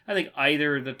so I think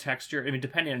either the texture, I mean,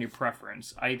 depending on your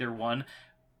preference, either one.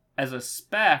 As a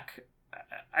spec,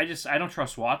 I don't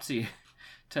trust WotC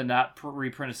to not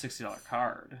reprint a $60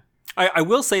 card. I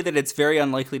will say that it's very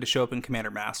unlikely to show up in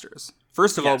Commander Masters.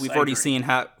 First of all, we've already seen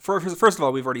half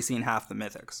the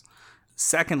Mythics.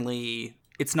 Secondly,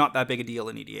 it's not that big a deal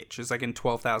in EDH. It's like in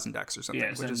 12,000 decks or something.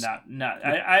 Yeah, which is not.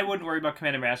 I wouldn't worry about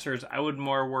Commander Masters. I would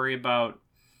more worry about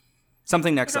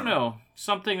something next summer. I don't know,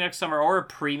 something next summer, or a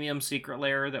premium secret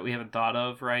layer that we haven't thought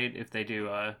of. Right? If they do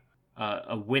a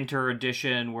winter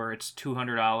edition where it's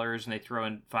 $200 and they throw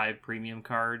in 5 premium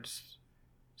cards.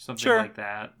 Something like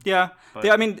that. Yeah.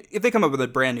 I mean, if they come up with a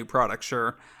brand new product,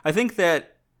 sure. I think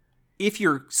that if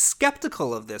you're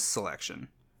skeptical of this selection,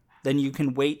 then you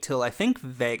can wait till, I think,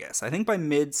 Vegas. I think by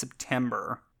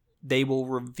mid-September, they will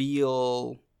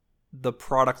reveal the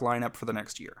product lineup for the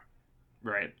next year.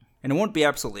 Right. And it won't be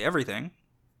absolutely everything.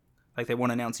 Like, they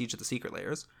won't announce each of the secret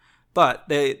layers. But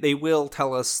they will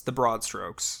tell us the broad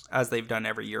strokes, as they've done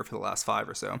every year for the last 5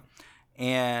 or so.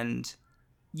 And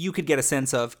you could get a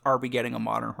sense of, are we getting a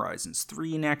Modern Horizons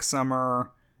 3 next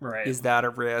summer? Right. Is that a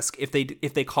risk? If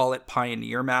they call it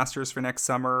Pioneer Masters for next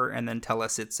summer and then tell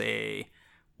us it's a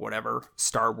whatever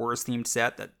Star Wars themed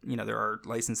set, that, you know, there are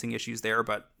licensing issues there,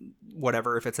 but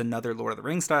whatever, if it's another Lord of the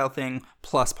Rings style thing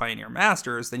plus Pioneer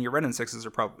Masters, then your Ren and 6s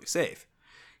are probably safe.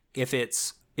 If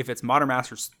it's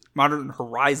Modern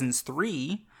Horizons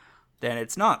 3, then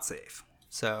it's not safe.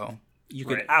 So you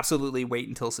could absolutely wait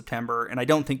until September, and I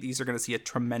don't think these are going to see a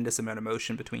tremendous amount of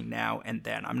motion between now and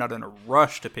then. I'm not in a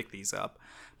rush to pick these up,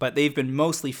 but they've been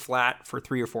mostly flat for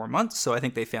 3 or 4 months, so I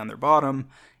think they found their bottom.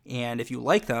 And if you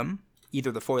like them,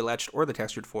 either the foil etched or the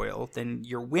textured foil, then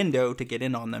your window to get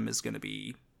in on them is going to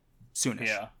be soonish.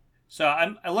 Yeah. So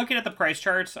I'm looking at the price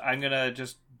charts. I'm going to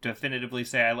just definitively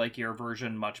say I like your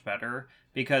version much better,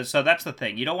 because so that's the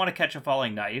thing. You don't want to catch a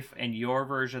falling knife, and your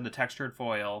version, the textured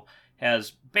foil,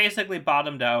 has basically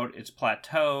bottomed out. It's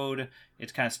plateaued.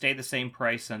 It's kind of stayed the same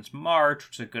price since March,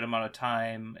 which is a good amount of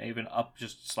time, even up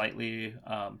just slightly,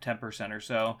 10% or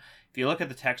so. If you look at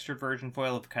the textured version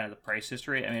foil of kind of the price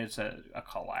history, I mean, it's a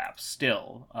collapse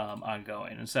still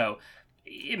ongoing. And so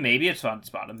maybe it's on its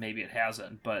bottom, maybe it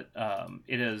hasn't, but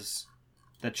it is...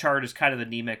 The chart is kind of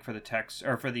anemic for the text,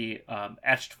 or for the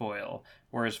etched foil,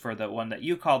 whereas for the one that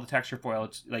you call the texture foil,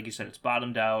 it's like you said, it's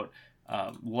bottomed out,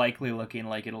 likely looking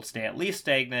like it'll stay at least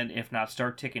stagnant, if not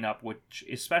start ticking up. Which,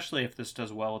 especially if this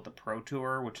does well with the Pro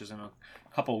Tour, which is in a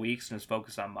couple weeks and is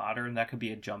focused on Modern, that could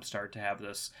be a jump start to have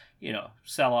this, you know,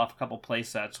 sell off a couple play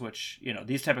sets. Which, you know,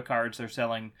 these type of cards they're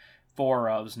selling 4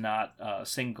 ofs, not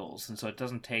singles, and so it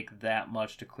doesn't take that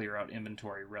much to clear out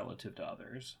inventory relative to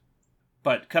others.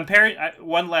 But comparing,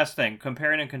 one last thing,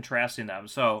 comparing and contrasting them.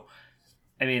 So,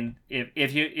 I mean,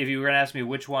 if you were going to ask me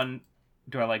which one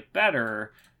do I like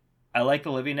better, I like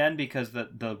the Living End because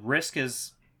the risk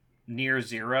is near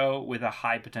zero with a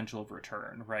high potential of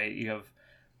return, right? You have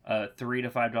a $3 to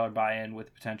 $5 buy-in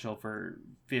with potential for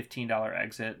 $15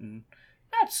 exit, and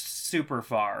that's super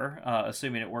far,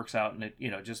 assuming it works out and it,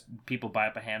 you know, just people buy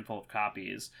up a handful of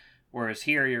copies. Whereas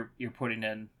here you're putting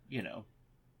in, you know,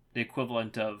 the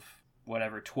equivalent of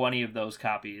whatever 20 of those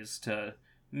copies to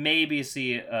maybe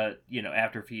see you know,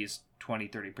 after fees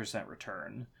 20-30%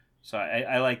 return. So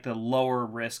I like the lower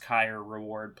risk, higher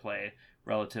reward play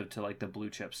relative to like the blue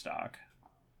chip stock.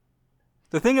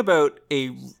 The thing about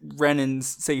a Renan's,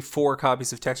 say 4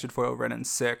 copies of textured foil Renin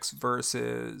 6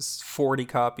 versus 40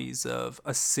 copies of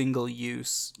a single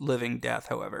use Living Death,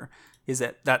 however, is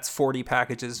that that's 40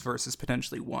 packages versus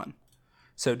potentially 1.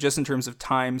 So just in terms of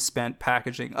time spent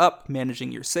packaging up,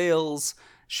 managing your sales,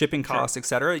 shipping costs,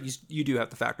 etc., you do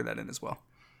have to factor that in as well.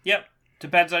 Yep.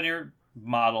 Depends on your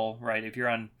model, right? If you're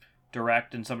on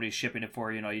direct and somebody's shipping it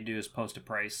for you, all you do is post a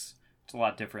price. It's a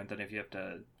lot different than if you have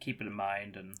to keep it in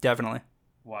mind and definitely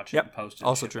watch it and post it.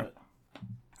 Also true.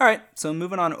 All right, so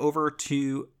moving on over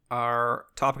to our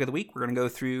topic of the week, we're going to go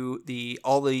through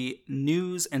all the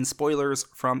news and spoilers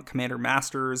from Commander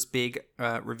Masters' big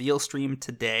reveal stream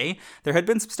today. There had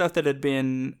been some stuff that had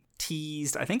been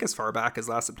teased, I think as far back as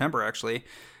last September, actually.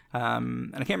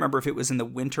 And I can't remember if it was in the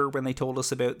winter when they told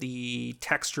us about the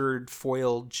textured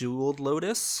foil jeweled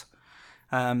Lotus.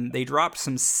 They dropped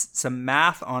some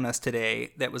math on us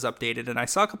today that was updated, and I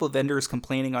saw a couple of vendors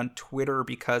complaining on Twitter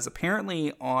because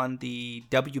apparently on the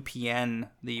WPN,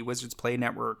 the Wizards Play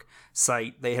Network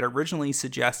site, they had originally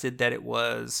suggested that it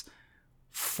was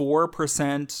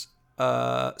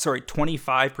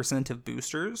 25% of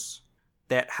boosters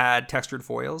that had textured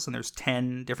foils, and there's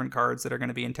 10 different cards that are going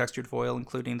to be in textured foil,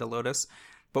 including the Lotus.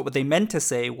 But what they meant to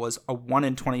say was a 1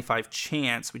 in 25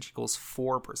 chance, which equals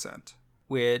 4%,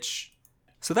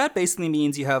 so that basically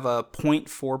means you have a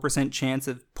 0.4% chance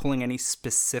of pulling any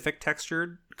specific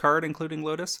textured card, including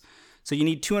Lotus. So you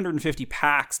need 250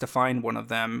 packs to find one of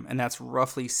them, and that's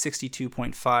roughly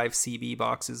 62.5 CB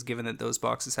boxes, given that those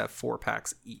boxes have 4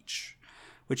 packs each,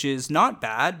 which is not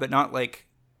bad, but not like...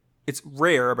 It's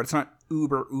rare, but it's not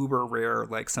uber rare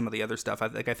like some of the other stuff.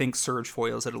 I think Surge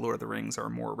foils at Lord of the Rings are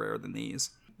more rare than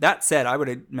these. That said, I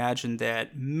would imagine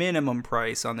that minimum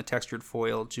price on the textured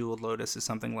foil Jeweled Lotus is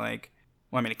something like...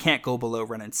 Well, I mean, it can't go below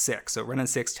Renin 6. So Renin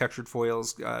 6 textured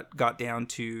foils got down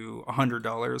to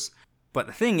 $100. But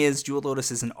the thing is, Jeweled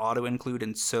Lotus is an auto-include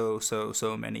in so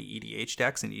many EDH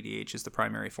decks, and EDH is the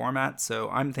primary format. So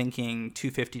I'm thinking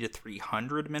 250 to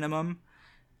 300 minimum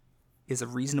is a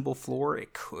reasonable floor.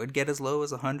 It could get as low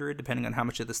as 100, depending on how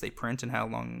much of this they print and how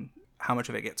much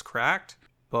of it gets cracked.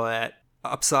 But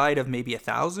upside of maybe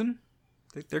 1,000,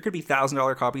 there could be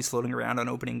 $1,000 copies floating around on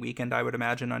opening weekend, I would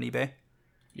imagine, on eBay.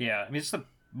 Yeah, I mean, it's the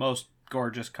most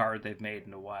gorgeous card they've made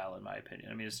in a while, in my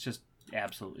opinion. I mean, it's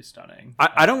absolutely stunning.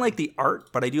 I don't like the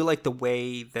art, but I do like the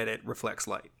way that it reflects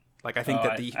light. Like, I think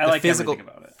that the like physical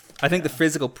about it. I think the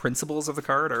physical principles of the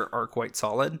card are quite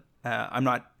solid. I'm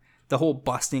not the whole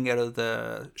busting out of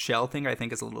the shell thing. I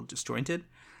think is a little disjointed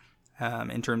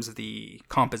in terms of the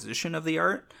composition of the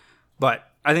art, but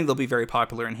I think they'll be very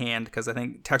popular in hand because I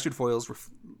think textured foils,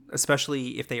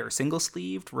 especially if they are single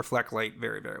sleeved, reflect light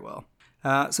very, very well.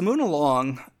 So moving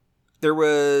along, there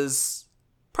was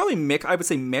probably I would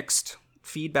say mixed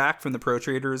feedback from the pro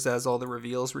traders as all the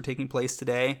reveals were taking place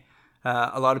today.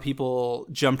 A lot of people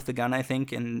jumped the gun, I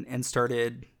think, and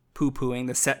started poo-pooing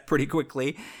the set pretty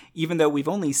quickly, even though we've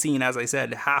only seen, as I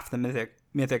said, half the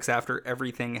mythics after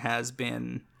everything has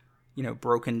been,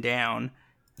 broken down.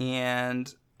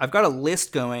 And I've got a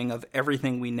list going of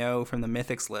everything we know from the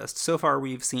mythics list. So far,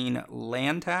 we've seen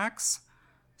Land Tax,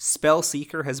 Spell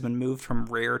Seeker has been moved from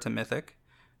rare to mythic,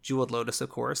 Jeweled Lotus, of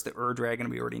course, the Dragon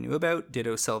we already knew about,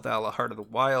 Ditto Selvala, Heart of the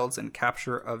Wilds, and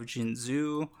Capture of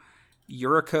Jinzuu,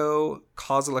 Yuriko,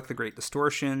 Kozilek the Great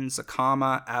Distortion,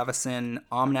 Zakama, Avacyn,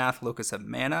 Omnath, Locus of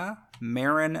Mana,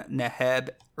 Marin, Neheb,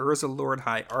 Urza Lord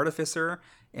High Artificer,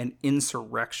 and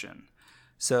Insurrection.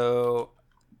 So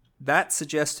that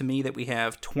suggests to me that we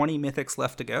have 20 mythics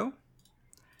left to go.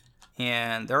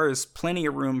 And there is plenty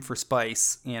of room for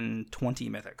spice in 20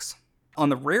 mythics. On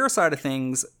the rare side of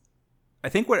things, I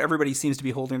think what everybody seems to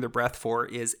be holding their breath for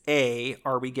is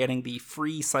are we getting the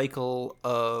free cycle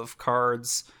of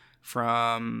cards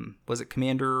from, was it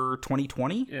Commander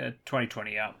 2020? Yeah,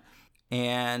 2020, yeah.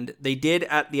 And they did,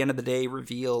 at the end of the day,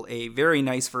 reveal a very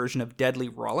nice version of Deadly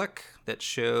Rollick that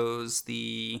shows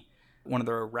one of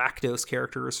the Rakdos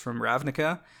characters from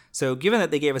Ravnica. So given that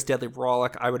they gave us Deadly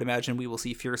Rollick, I would imagine we will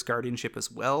see Fierce Guardianship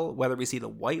as well. Whether we see the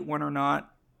white one or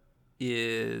not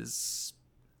is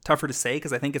tougher to say,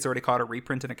 because I think it's already caught a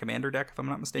reprint in a Commander deck, if I'm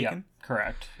not mistaken. Yeah,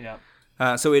 correct, yeah.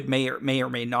 So it may or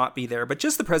may not be there, but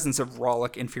just the presence of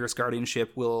Rollick and Fierce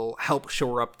Guardianship will help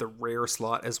shore up the rare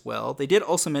slot as well. They did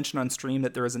also mention on stream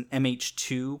that there is an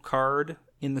MH2 card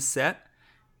in the set,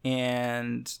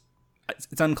 and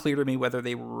it's unclear to me whether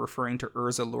they were referring to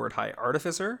Urza Lord High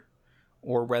Artificer,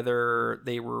 or whether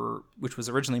they were, which was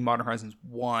originally Modern Horizons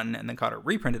 1 and then got a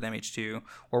reprint at MH2,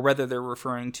 or whether they're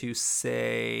referring to,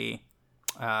 say,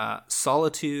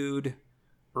 Solitude,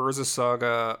 Urza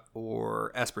Saga,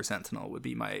 or Esper Sentinel would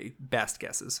be my best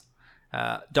guesses.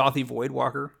 Dothy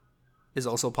Voidwalker is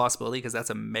also a possibility because that's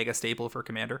a mega staple for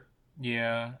Commander.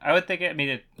 Yeah, I would think,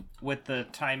 with the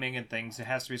timing and things, it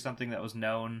has to be something that was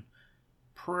known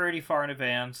pretty far in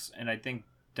advance, and I think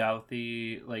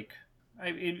Dothy,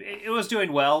 it was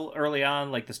doing well early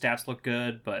on, the stats looked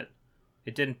good, but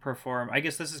it didn't perform. I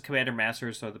guess this is Commander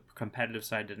Masters, so the competitive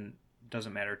side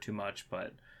doesn't matter too much,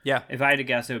 but yeah, if I had to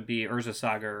guess, it would be Urza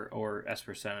Saga or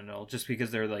Esper Sentinel, just because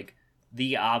they're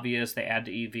the obvious. They add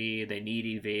to EV, they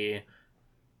need EV.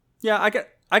 Yeah,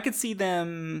 I could see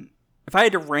them. If I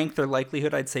had to rank their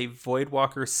likelihood, I'd say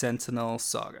Voidwalker, Sentinel,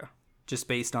 Saga, just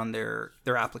based on their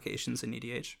applications in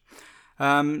EDH.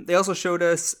 They also showed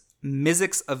us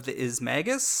Mizzix of the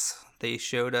Ismagus. They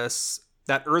showed us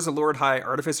that Urza Lord High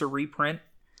Artificer reprint.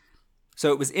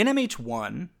 So it was in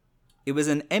MH1. It was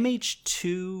an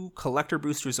MH2 collector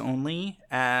boosters only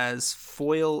as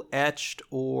foil etched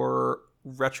or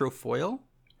retro foil.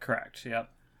 Correct,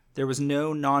 yep. There was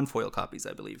no non-foil copies,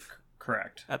 I believe.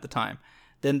 Correct. At the time.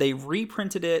 Then they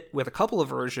reprinted it with a couple of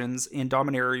versions in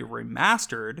Dominaria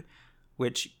Remastered,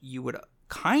 which you would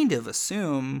kind of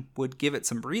assume would give it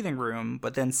some breathing room,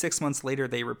 but then 6 months later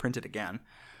they reprint it again.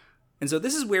 And so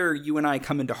this is where you and I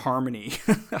come into harmony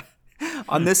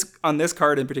on this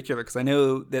card in particular, because I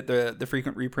know that the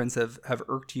frequent reprints have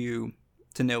irked you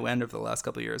to no end over the last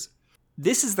couple of years.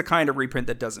 This is the kind of reprint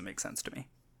that doesn't make sense to me.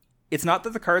 It's not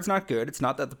that the card's not good. It's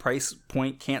not that the price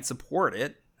point can't support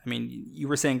it. I mean, you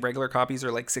were saying regular copies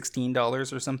are like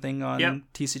 $16 or something on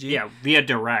TCG? Yeah, via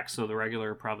direct, so the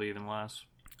regular probably even less.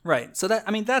 Right. So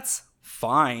that's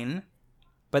fine,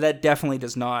 but that definitely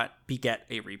does not beget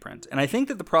a reprint. And I think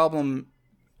that the problem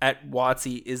at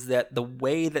WotC is that the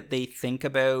way that they think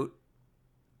about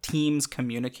teams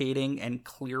communicating and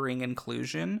clearing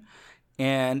inclusion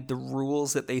and the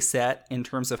rules that they set in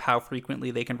terms of how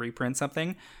frequently they can reprint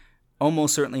something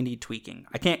almost certainly need tweaking.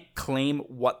 I can't claim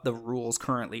what the rules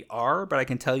currently are, but I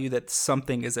can tell you that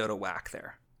something is out of whack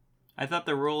there. I thought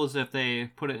the rule is if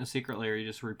they put it in a secret layer, you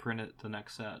just reprint it the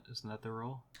next set. Isn't that the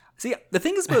rule? See, the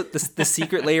thing is about the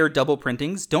secret layer double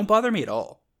printings don't bother me at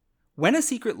all. When a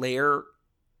secret layer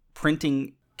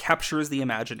printing captures the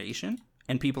imagination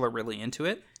and people are really into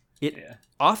it,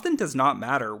 often does not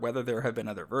matter whether there have been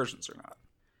other versions or not.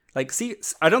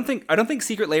 I don't think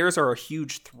secret layers are a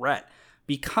huge threat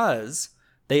because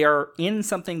They are in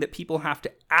something that people have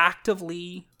to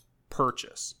actively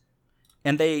purchase.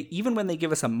 And they, even when they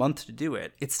give us a month to do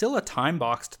it, it's still a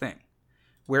time-boxed thing.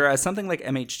 Whereas something like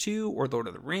MH2 or Lord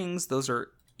of the Rings, those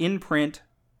are in print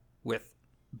with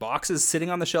boxes sitting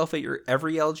on the shelf at your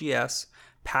every LGS,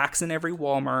 packs in every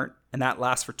Walmart, and that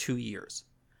lasts for 2 years.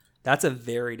 That's a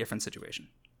very different situation.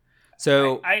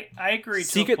 So I agree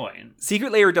to a point.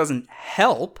 Secret Lair doesn't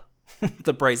help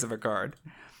the price of a card,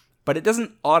 but it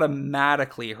doesn't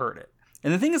automatically hurt it.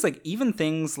 And the thing is, like, even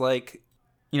things like,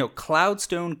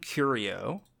 Cloudstone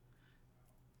Curio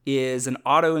is an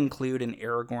auto-include in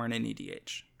Aragorn and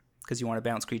EDH, because you want to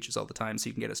bounce creatures all the time so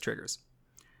you can get his triggers.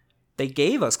 They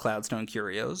gave us Cloudstone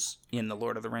Curios in the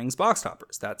Lord of the Rings box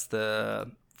toppers. That's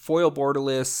the foil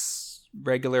borderless,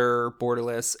 regular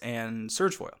borderless, and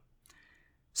surge foil.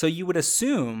 So you would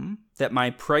assume that my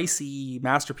pricey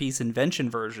Masterpiece Invention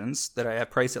versions that I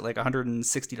have priced at like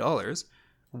 $160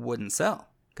 wouldn't sell,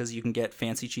 because you can get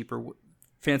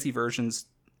fancy versions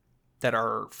that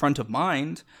are front of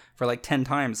mind for like 10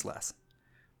 times less.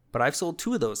 But I've sold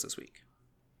 2 of those this week.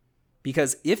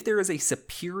 Because if there is a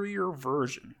superior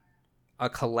version, a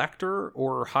collector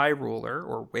or high roller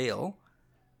or whale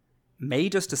may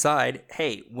just decide,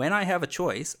 hey, when I have a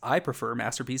choice, I prefer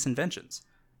Masterpiece Inventions.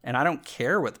 And I don't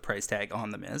care what the price tag on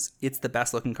them is. It's the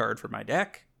best looking card for my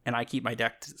deck, and I keep my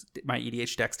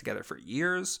EDH decks together for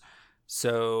years.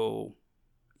 So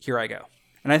here I go.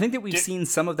 And I think that we've seen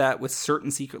some of that with certain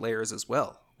Secret Lairs as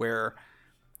well, where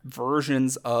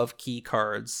versions of key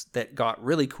cards that got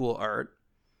really cool art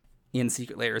in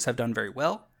Secret Lairs have done very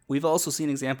well. We've also seen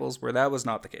examples where that was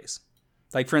not the case.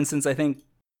 Like, for instance, I think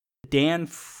Dan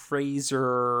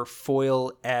Fraser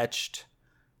foil etched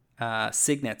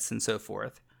signets and so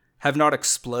forth have not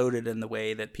exploded in the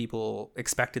way that people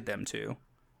expected them to.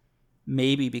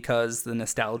 Maybe because the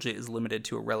nostalgia is limited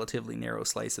to a relatively narrow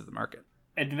slice of the market.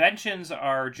 Inventions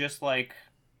are just like,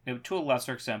 to a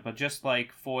lesser extent, but just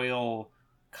like foil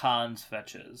cons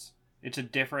fetches. It's a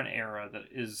different era that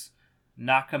is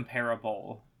not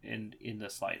comparable in the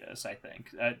slightest, I think.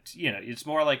 It's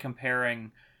more like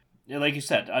comparing, like you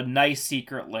said, a nice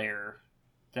Secret Lair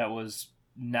that was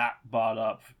not bought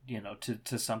up,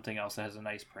 to something else that has a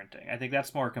nice printing. I think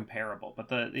that's more comparable. But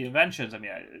the inventions,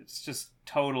 it's just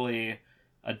totally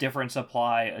a different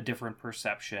supply, a different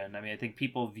perception. I think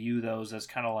people view those as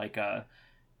kind of like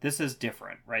this is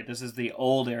different, right? This is the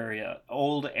old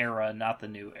era, not the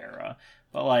new era.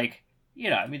 But like,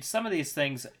 some of these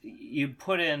things you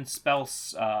put in Spell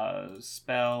Seeker.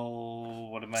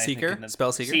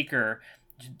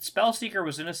 Spell Seeker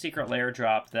was in a Secret Lair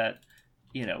drop that,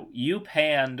 you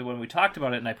panned when we talked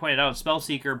about it, and I pointed out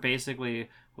Spellseeker basically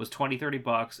was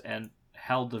 $20-$30 and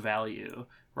held the value,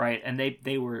 right? And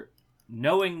they were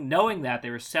knowing that they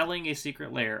were selling a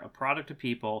Secret Lair, a product to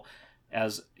people,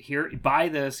 as here, buy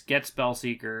this, get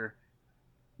Spellseeker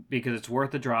because it's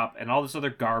worth the drop, and all this other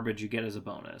garbage you get as a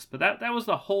bonus. But that was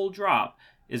the whole drop,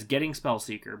 is getting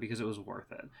Spellseeker because it was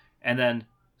worth it. And then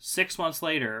 6 months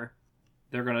later,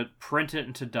 they're going to print it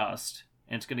into dust,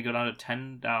 and it's going to go down to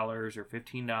 $10 or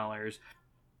 $15.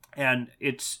 And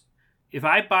if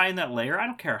I buy in that layer, I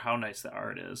don't care how nice the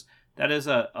art is. That is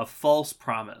a false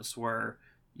promise where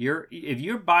if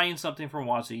you're buying something from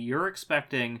WotC, you're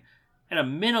expecting at a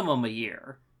minimum a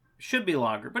year, should be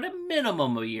longer, but a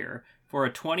minimum a year for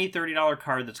a $20, $30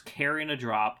 card that's carrying a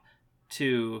drop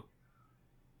to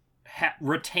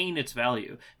retain its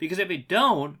value. Because if it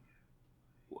don't,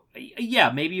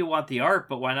 yeah, maybe you want the art,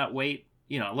 but why not wait?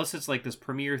 Unless it's like this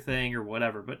premiere thing or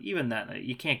whatever. But even then,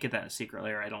 you can't get that in a Secret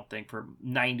Lair, I don't think, for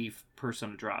 90%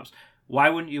 of drops. Why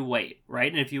wouldn't you wait,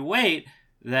 right? And if you wait,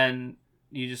 then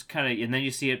you just kind of, and then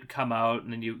you see it come out,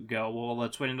 and then you go, well,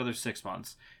 let's wait another 6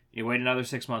 months. You wait another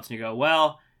 6 months, and you go,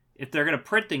 well, if they're going to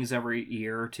print things every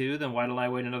year or two, then why don't I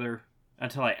wait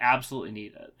until I absolutely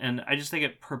need it? And I just think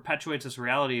it perpetuates this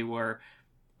reality where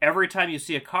every time you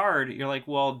see a card, you're like,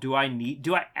 well, do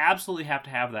I absolutely have to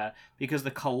have that? Because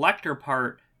the collector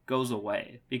part goes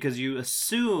away. Because you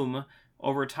assume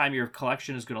over time your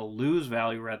collection is going to lose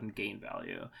value rather than gain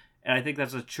value. And I think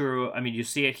that's you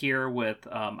see it here with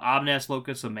Omnath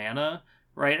Locus of Mana,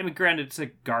 right? Granted, it's a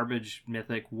garbage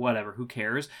mythic, whatever, who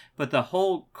cares? But the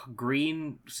whole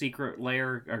green Secret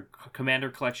Lair, or Commander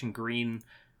Collection green,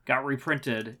 got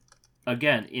reprinted,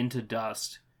 again, into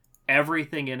dust.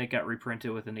 Everything in it got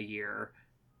reprinted within a year.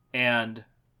 And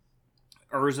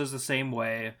Urza's the same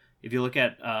way. If you look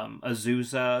at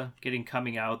Azusa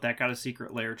coming out, that got a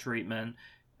Secret Lair treatment,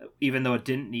 even though it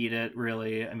didn't need it,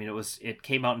 really. It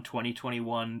came out in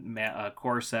 2021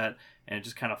 core set, and it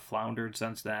just kind of floundered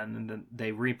since then. And then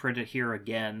they reprinted here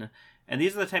again. And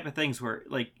these are the type of things where,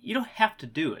 like, you don't have to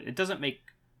do it. It doesn't make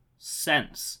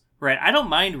sense, right? I don't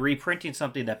mind reprinting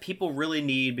something that people really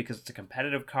need because it's a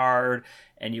competitive card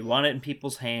and you want it in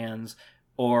people's hands,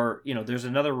 or, you know, there's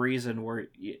another reason where,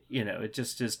 you know, it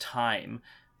just is time.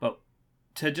 But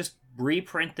to just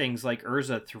reprint things like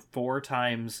Urza through 4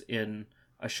 times in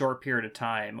a short period of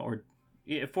time, or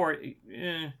 4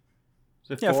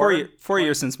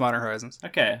 years since Modern Horizons.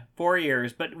 Okay, 4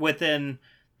 years, but within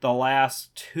the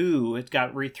last 2, it's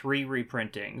got 3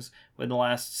 reprintings. Within the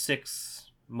last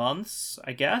 6 months,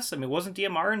 I guess. I mean, wasn't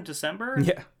DMR in December?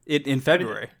 Yeah, in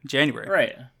February, January.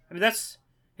 Right. I mean,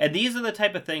 and these are the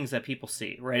type of things that people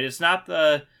see, right? It's not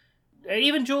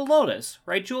even Jewel Lotus,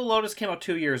 right? Jewel Lotus came out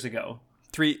 2 years ago.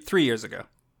 3 years ago.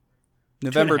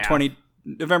 November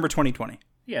 2020.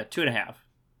 Yeah, 2.5.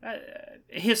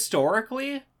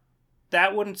 Historically,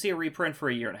 that wouldn't see a reprint for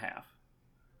 1.5 years.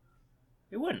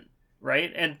 It wouldn't,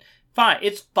 right? And fine,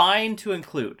 it's fine to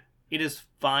include. It is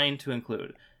fine to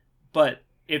include. But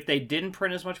if they didn't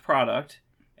print as much product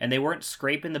and they weren't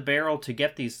scraping the barrel to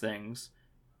get these things,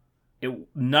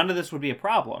 none of this would be a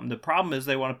problem. The problem is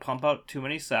they want to pump out too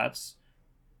many sets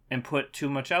and put too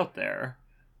much out there.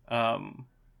 And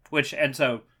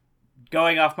so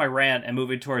going off my rant and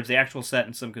moving towards the actual set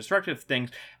and some constructive things.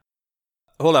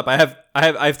 Hold up, I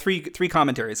have three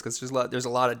commentaries because there's a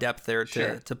lot of depth there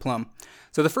to plumb.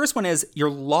 So the first one is your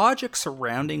logic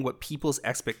surrounding what people's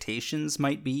expectations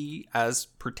might be as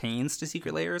pertains to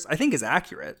Secret Layers, I think is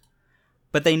accurate,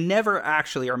 but they never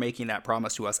actually are making that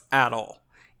promise to us at all.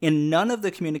 In none of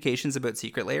the communications about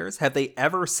Secret Layers have they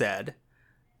ever said,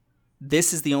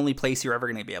 this is the only place you're ever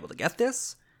going to be able to get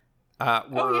this.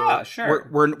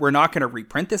 We're not going to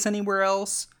reprint this anywhere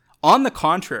else. On the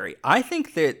contrary, I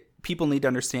think that people need to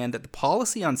understand that the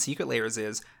policy on Secret Layers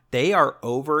is they are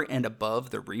over and above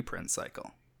the reprint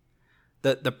cycle.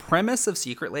 The premise of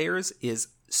Secret Layers is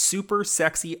super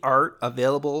sexy art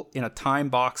available in a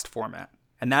time-boxed format.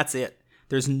 And that's it.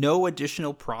 There's no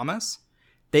additional promise.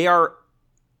 They are,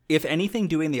 if anything,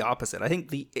 doing the opposite. I think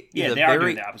the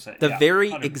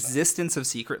very existence of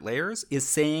Secret Layers is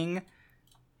saying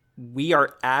we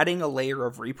are adding a layer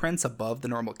of reprints above the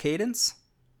normal cadence.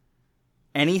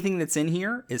 Anything that's in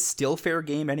here is still fair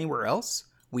game anywhere else.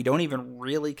 We don't even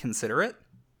really consider it.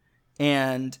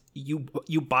 And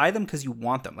you buy them because you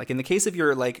want them. Like in the case of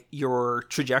your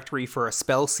trajectory for a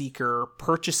spell seeker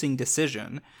purchasing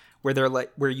decision,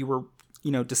 where you were,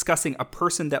 discussing a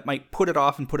person that might put it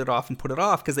off and put it off and put it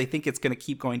off because they think it's going to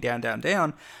keep going down, down,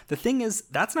 down. The thing is,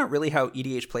 that's not really how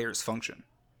EDH players function.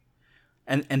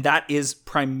 And that is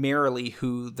primarily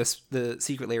who the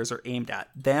Secret Layers are aimed at.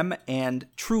 Them and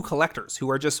true collectors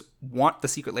who just want the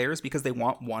Secret Layers because they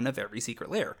want one of every Secret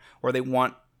Layer. Or they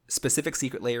want specific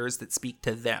Secret Layers that speak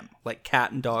to them. Like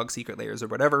cat and dog Secret Layers or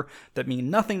whatever that mean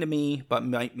nothing to me but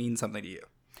might mean something to you.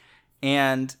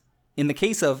 And in the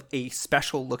case of a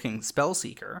special looking spell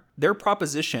seeker, their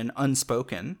proposition,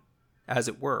 unspoken, as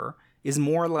it were, is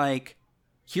more like,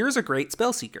 here's a great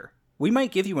spell seeker. We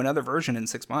might give you another version in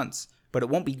 6 months, but it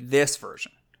won't be this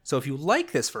version. So if you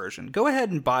like this version, go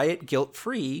ahead and buy it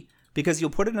guilt-free because you'll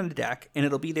put it on a deck and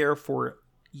it'll be there for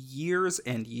years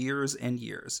and years and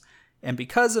years. And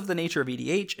because of the nature of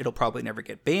EDH, it'll probably never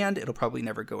get banned. It'll probably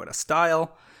never go out of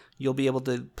style. You'll be able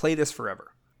to play this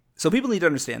forever. So people need to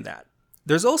understand that.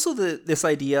 There's also this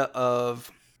idea of...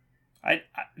 I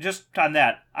just on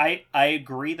that, I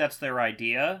agree that's their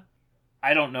idea.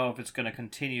 I don't know if it's going to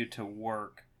continue to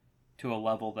work to a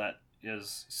level that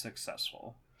is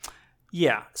successful.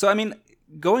 Yeah. So, I mean,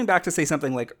 going back to say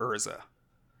something like Urza,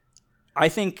 I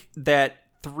think that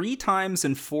 3 times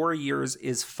in 4 years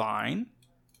is fine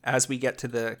as we get to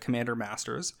the Commander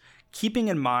Masters, keeping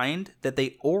in mind that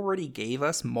they already gave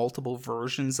us multiple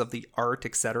versions of the art,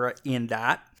 etc. in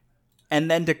that. And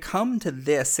then to come to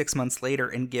this 6 months later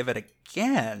and give it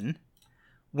again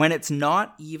when it's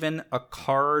not even a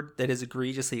card that is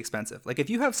egregiously expensive. Like if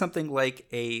you have something like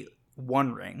a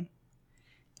One Ring,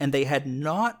 and they had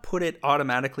not put it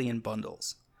automatically in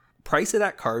bundles, price of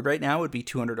that card right now would be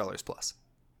 $200 plus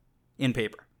in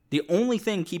paper. The only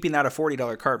thing keeping that a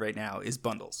 $40 card right now is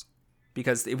bundles,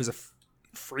 because it was a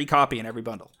free copy in every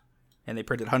bundle, and they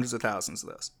printed hundreds of thousands of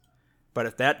those. But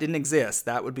if that didn't exist,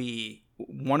 that would be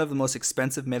one of the most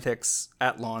expensive mythics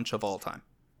at launch of all time.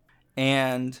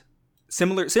 And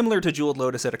similar to Jeweled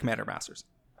Lotus at a Commander Masters.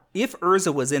 If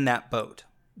Urza was in that boat,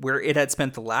 where it had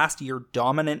spent the last year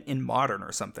dominant in Modern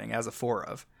or something as a 4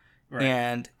 of, right,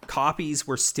 and copies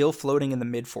were still floating in the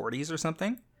mid-40s or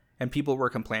something, and people were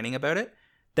complaining about it,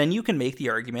 then you can make the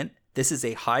argument this is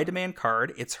a high demand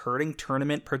card. It's hurting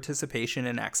tournament participation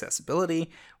and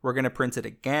accessibility. We're going to print it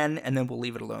again, and then we'll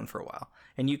leave it alone for a while.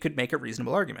 And you could make a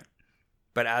reasonable argument.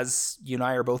 But as you and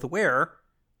I are both aware,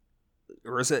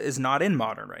 Urza is not in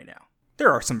Modern right now.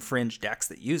 There are some fringe decks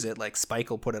that use it, like Spike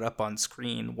will put it up on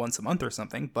screen once a month or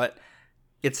something, but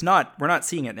we're not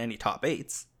seeing it in any top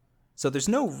 8s. So there's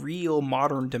no real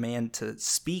Modern demand to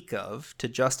speak of to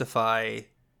justify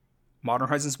Modern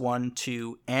Horizons 1,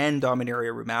 2, and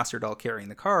Dominaria Remastered all carrying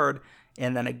the card,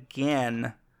 and then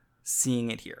again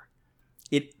seeing it here.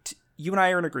 You and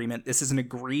I are in agreement, this is an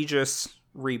egregious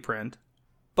reprint,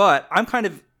 but I'm kind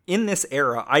of, in this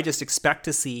era, I just expect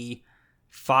to see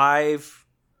 5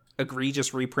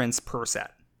 egregious reprints per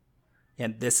set.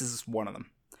 And this is one of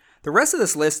them. The rest of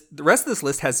this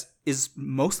list is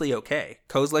mostly okay.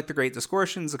 Kozilek the Great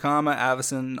Distortion, Zakama,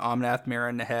 Avacyn, Omnath,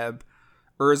 Mara, Neheb,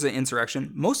 Urza, Insurrection.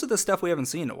 Most of the stuff we haven't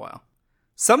seen in a while.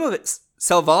 Some of it,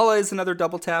 Selvala is another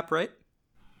double tap, right?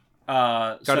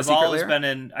 Selvala has been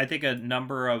in, I think, a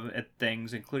number of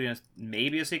things, including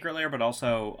maybe a secret lair, but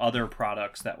also other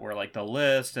products that were like the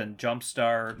list and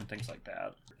Jumpstart and things like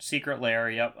that. Secret lair,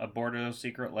 yep, a Bordeaux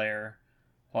secret lair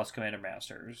plus Commander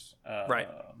Masters. Right.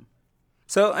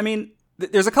 So, I mean,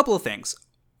 there's a couple of things.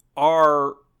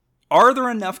 Are there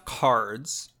enough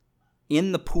cards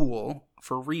in the pool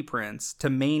for reprints to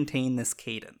maintain this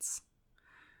cadence?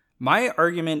 My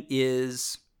argument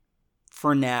is,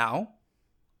 for now,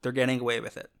 they're getting away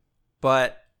with it.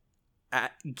 But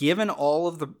given all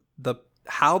of the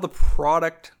how the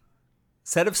product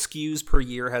set of SKUs per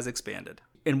year has expanded,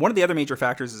 and one of the other major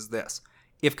factors is this: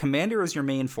 if Commander is your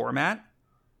main format,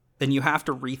 then you have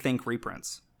to rethink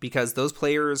reprints, because those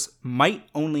players might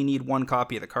only need 1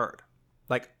 copy of the card.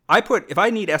 Like, if I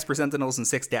need Esper Sentinels in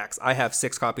 6 decks, I have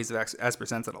 6 copies of Esper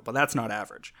Sentinel, but that's not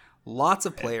average. Lots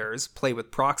of players play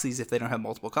with proxies if they don't have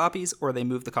multiple copies, or they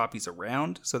move the copies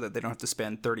around so that they don't have to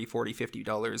spend $30, $40,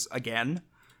 $50 again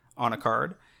on a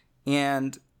card.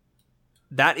 And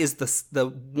that is the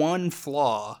one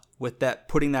flaw with that,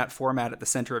 putting that format at the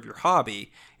center of your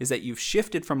hobby, is that you've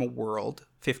shifted from a world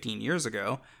 15 years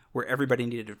ago where everybody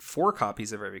needed 4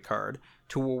 copies of every card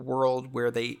to a world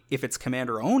where if it's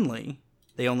Commander only,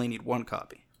 they only need 1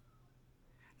 copy.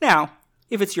 Now,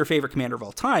 if it's your favorite commander of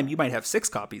all time, you might have 6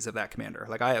 copies of that commander.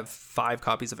 Like, I have 5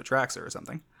 copies of Atraxa or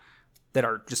something that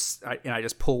are I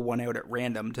just pull one out at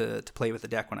random to play with the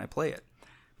deck when I play it.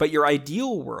 But your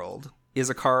ideal world is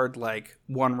a card like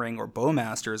One Ring or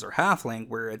Bowmasters or Halfling,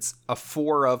 where it's a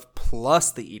 4 of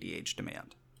plus the EDH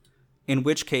demand. In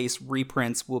which case,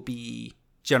 reprints will be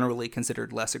generally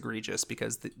considered less egregious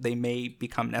because they may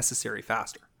become necessary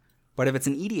faster. But if it's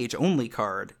an EDH only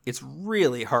card, it's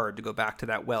really hard to go back to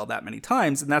that well that many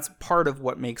times, and that's part of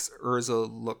what makes Urza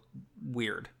look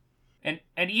weird. And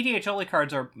EDH only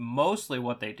cards are mostly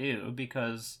what they do,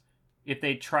 because if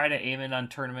they try to aim in on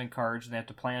tournament cards and they have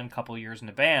to plan a couple years in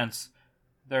advance,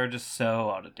 they're just so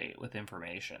out of date with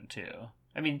information too.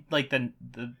 I mean, like the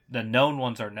known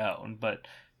ones are known, but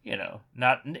you're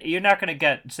not going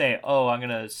to say, oh, I'm going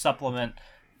to supplement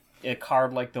a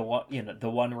card like the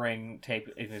One Ring, take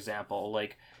an example.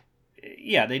 Like,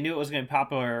 yeah, they knew it was going to be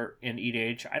popular in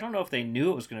EDH. I don't know if they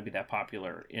knew it was going to be that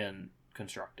popular in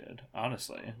Constructed,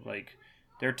 honestly. Like,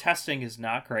 their testing is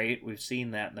not great. We've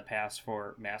seen that in the past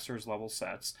for Masters level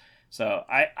sets. So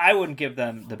I wouldn't give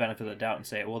them the benefit of the doubt and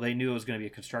say, well, they knew it was going to be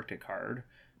a Constructed card.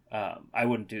 I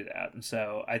wouldn't do that. And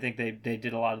so I think they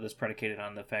did a lot of this predicated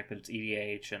on the fact that it's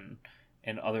EDH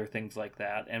and other things like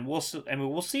that. And we'll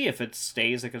see if it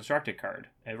stays a Constructed card.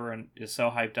 Everyone is so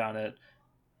hyped on it.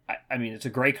 I mean, it's a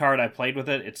great card. I played with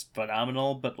it. It's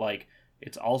phenomenal, but like,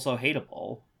 it's also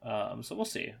hateable. So we'll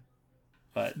see.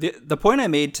 But the point I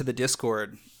made to the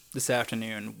Discord this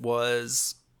afternoon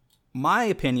was, my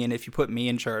opinion, if you put me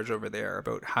in charge over there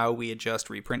about how we adjust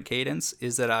reprint cadence,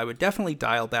 is that I would definitely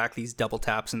dial back these double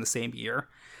taps in the same year.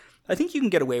 I think you can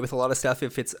get away with a lot of stuff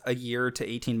if it's a year to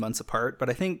 18 months apart, but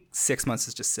I think 6 months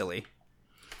is just silly.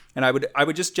 And I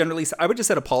would just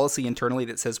set a policy internally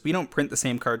that says we don't print the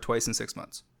same card twice in 6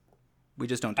 months. We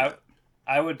just don't do that.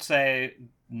 I would say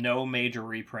no major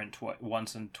reprint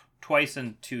twice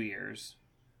in 2 years.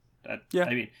 Yeah.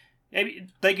 I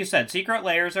mean, like you said, secret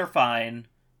layers are fine,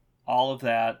 all of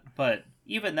that, but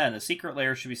even then, the secret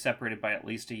layers should be separated by at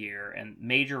least a year, and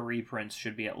major reprints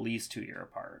should be at least 2 years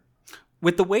apart.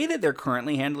 With the way that they're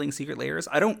currently handling secret layers,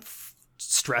 I don't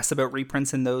stress about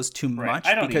reprints in those too much,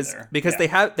 I don't because they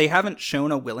haven't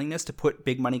shown a willingness to put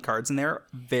big money cards in there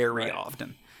very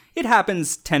often. It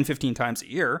happens 10-15 times a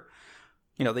year.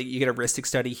 You get a Rhystic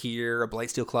Study here, a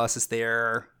Blightsteel Colossus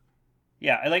there.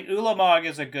 Yeah, like Ulamog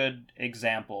is a good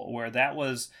example where that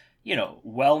was,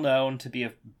 well known to be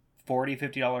a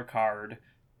 $40-$50 card,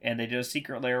 and they did a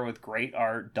secret layer with great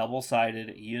art,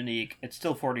 double-sided, unique, it's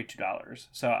still $42.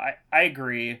 So I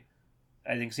agree.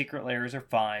 I think secret layers are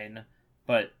fine,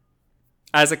 but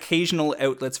as occasional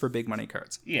outlets for big money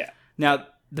cards. Yeah. Now,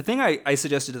 the thing I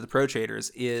suggested to the pro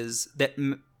traders is that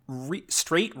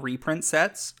straight reprint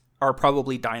sets are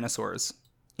probably dinosaurs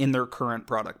in their current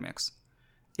product mix.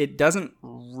 It doesn't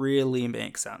really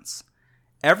make sense.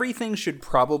 Everything should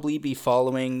probably be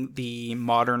following the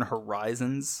Modern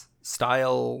Horizons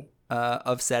style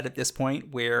of set at this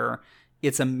point, where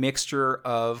it's a mixture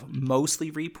of mostly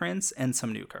reprints and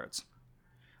some new cards.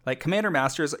 Like, Commander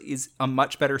Masters is a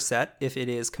much better set if it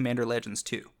is Commander Legends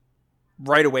 2.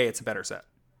 Right away, it's a better set.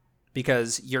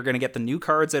 Because you're going to get the new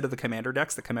cards out of the Commander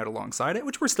decks that come out alongside it,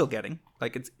 which we're still getting.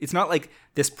 Like, it's not like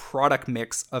this product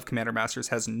mix of Commander Masters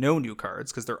has no new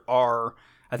cards, because there are,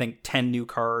 I think, 10 new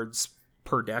cards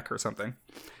per deck or something.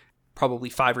 Probably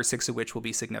 5 or 6 of which will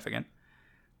be significant.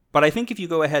 But I think if you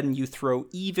go ahead and you throw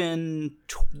even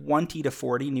 20 to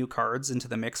 40 new cards into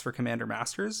the mix for Commander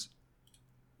Masters,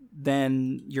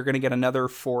 then you're going to get another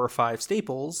 4 or 5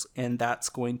 staples, and that's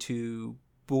going to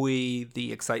buoy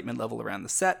the excitement level around the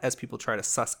set as people try to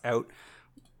suss out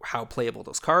how playable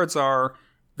those cards are.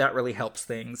 That really helps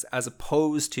things, as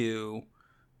opposed to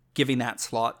giving that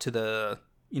slot to the,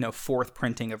 4th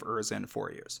printing of Urza in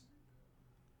 4 years.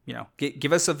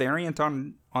 Give us a variant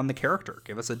on the character.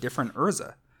 Give us a different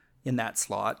Urza in that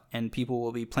slot, and people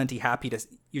will be plenty happy to...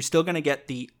 You're still going to get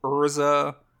the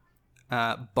Urza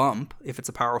bump if it's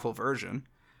a powerful version,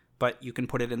 but you can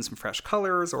put it in some fresh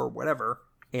colors or whatever,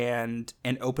 and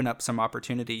open up some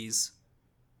opportunities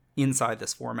inside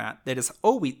this format that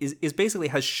is basically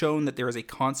has shown that there is a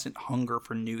constant hunger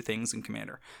for new things in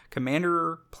Commander.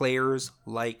 Commander players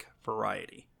like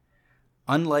variety.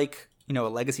 Unlike, a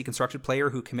legacy constructed player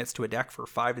who commits to a deck for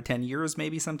 5 to 10 years,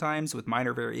 maybe sometimes with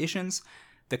minor variations,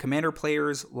 the Commander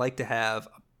players like to have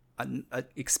an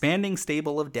expanding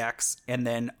stable of decks and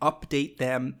then update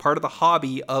them. Part of the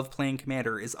hobby of playing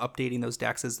Commander is updating those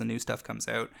decks as the new stuff comes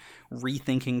out,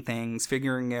 rethinking things,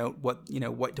 figuring out what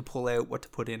to pull out, what to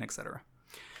put in, etc.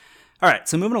 All right,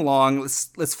 so moving along,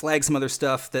 let's flag some other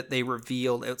stuff that they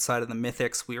revealed outside of the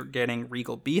Mythics. We are getting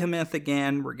Regal Behemoth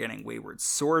again. We're getting Wayward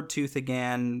Swordtooth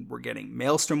again. We're getting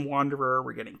Maelstrom Wanderer.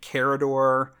 We're getting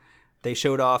Carador. They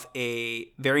showed off a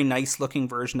very nice looking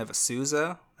version of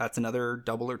Azusa. That's another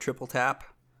double or triple tap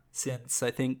since,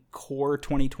 I think, Core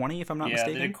 2020, if I'm not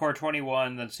mistaken. Yeah, they did Core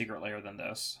 21, then Secret Layer, then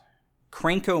this.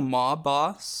 Krenko Mob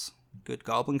Boss, good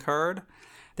goblin card.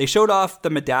 They showed off the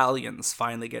medallions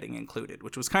finally getting included,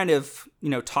 which was kind of,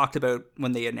 talked about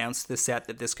when they announced this set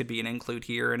that this could be an include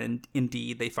here, and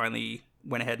indeed they finally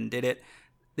went ahead and did it.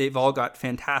 They've all got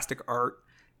fantastic art.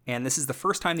 And this is the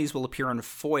first time these will appear on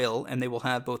foil, and they will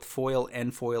have both foil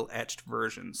and foil etched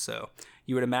versions. So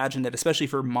you would imagine that, especially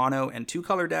for mono and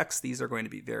 2-color decks, these are going to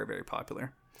be very, very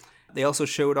popular. They also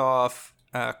showed off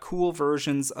cool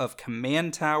versions of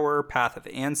Command Tower, Path of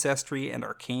Ancestry, and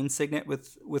Arcane Signet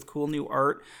with cool new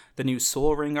art. The new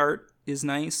Soul Ring art is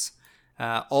nice.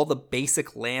 All the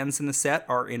basic lands in the set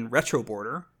are in retro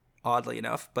border, oddly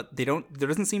enough, but there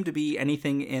doesn't seem to be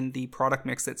anything in the product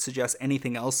mix that suggests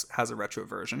anything else has a retro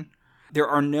version. There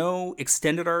are no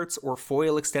extended arts or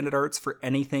foil extended arts for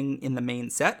anything in the main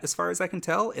set, as far as I can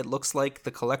tell. It looks like the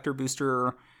collector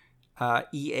booster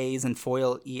EAs and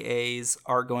foil EAs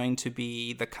are going to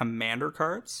be the commander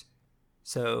cards.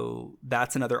 So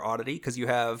that's another oddity, because you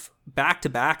have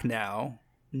back-to-back now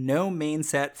no main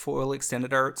set foil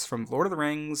extended arts from Lord of the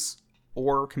Rings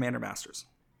or Commander Masters.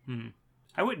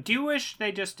 Do you wish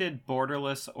they just did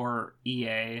Borderless or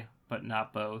EA, but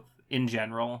not both, in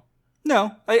general?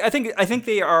 No, I think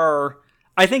they are...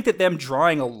 I think that them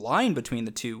drawing a line between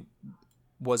the two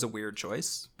was a weird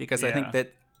choice, because I think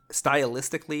that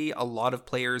stylistically, a lot of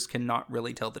players cannot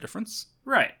really tell the difference.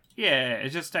 Right. Yeah,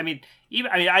 it's just,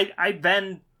 I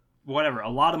Ben, whatever, a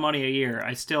lot of money a year,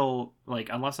 I still,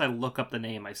 unless I look up the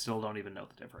name, I still don't even know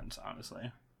the difference,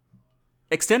 honestly.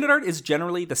 Extended art is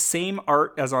generally the same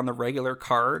art as on the regular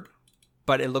card,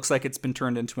 but it looks like it's been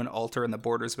turned into an altar and the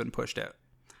border's been pushed out.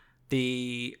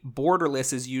 The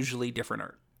borderless is usually different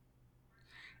art.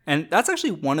 And that's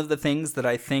actually one of the things that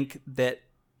I think that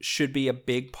should be a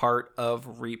big part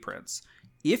of reprints.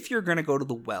 If you're going to go to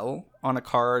the well on a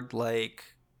card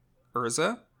like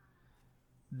Urza,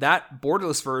 that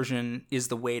borderless version is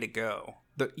the way to go.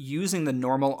 Using the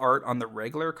normal art on the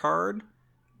regular card...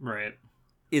 Right.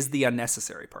 is the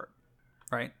unnecessary part,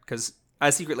 right? Because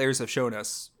as Secret Layers have shown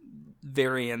us,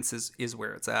 variance is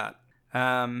where it's at.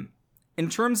 And in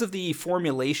terms of the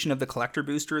formulation of the collector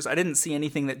boosters, I didn't see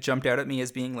anything that jumped out at me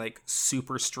as being like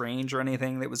super strange or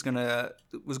anything that was gonna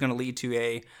lead to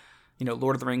a,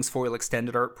 Lord of the Rings foil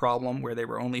extended art problem where they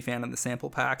were only fan in the sample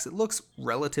packs. It looks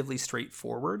relatively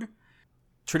straightforward.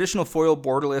 Traditional foil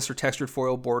borderless or textured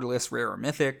foil borderless rare or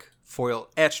mythic, foil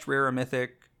etched rare or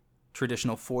mythic,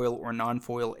 traditional foil or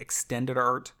non-foil extended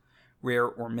art rare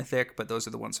or mythic, but those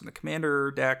are the ones from the commander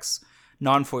decks.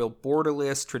 Non-foil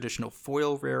borderless, traditional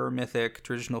foil rare or mythic,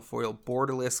 traditional foil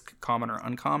borderless, common or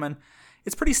uncommon.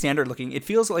 It's pretty standard looking. It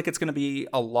feels like it's going to be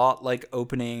a lot like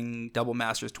opening Double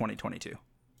Masters 2022,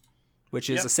 which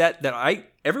is a set that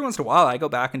every once in a while I go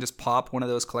back and just pop one of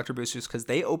those collector boosters because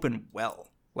they open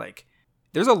well. Like,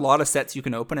 there's a lot of sets you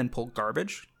can open and pull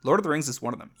garbage. Lord of the Rings is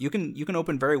one of them. You can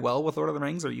open very well with Lord of the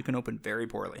Rings, or you can open very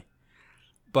poorly.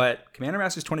 But Commander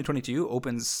Masters 2022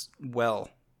 opens well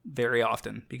very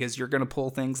often because you're going to pull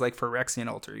things like Phyrexian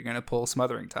Altar, you're going to pull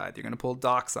Smothering Tithe, you're going to pull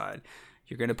Dockside,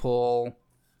 you're going to pull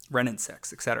Wren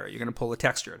Insects, etc. You're going to pull a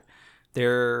Textured.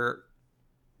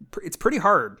 It's pretty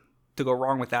hard to go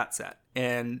wrong with that set.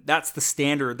 And that's the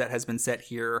standard that has been set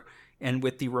here. And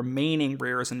with the remaining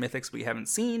rares and mythics we haven't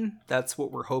seen, that's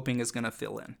what we're hoping is going to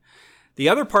fill in. The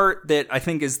other part that I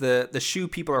think is the shoe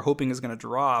people are hoping is going to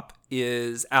drop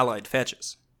is allied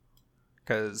fetches.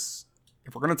 Because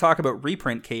if we're going to talk about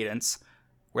reprint cadence,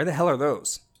 where the hell are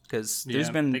those? Because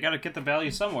they got to get the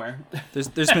value somewhere. there's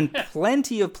been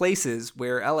plenty of places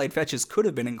where allied fetches could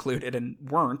have been included and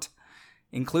weren't,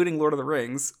 including Lord of the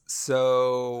Rings.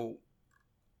 So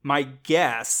my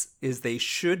guess is they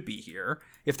should be here.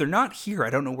 If they're not here, I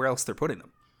don't know where else they're putting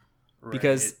them. Right.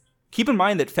 Because keep in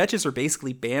mind that fetches are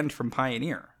basically banned from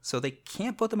Pioneer, so they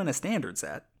can't put them in a standard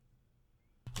set.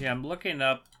 Yeah, I'm looking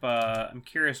up, I'm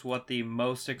curious what the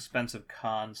most expensive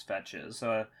cons fetch is.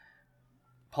 So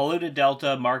Polluted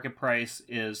Delta market price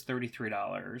is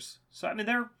 $33. So, I mean,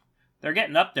 they're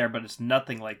getting up there, but it's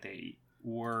nothing like they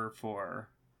were for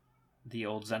the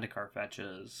old Zendikar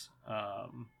fetches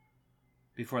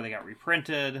before they got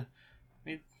reprinted.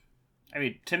 I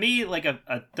mean, to me, like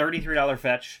a $33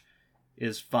 fetch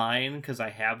is fine because I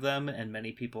have them and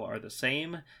many people are the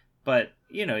same. But,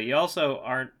 you also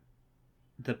aren't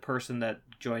the person that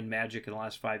joined Magic in the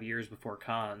last 5 years before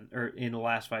con, or in the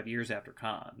last 5 years after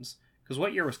cons. Because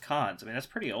what year was cons? I mean, that's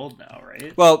pretty old now,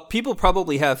 right? Well, people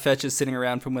probably have fetches sitting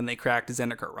around from when they cracked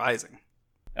Zendikar Rising.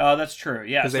 Oh, that's true.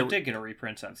 Yeah, so they did get a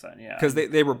reprint since then, yeah. Because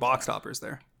they were box toppers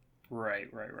there. Right.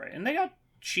 And they got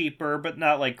cheaper, but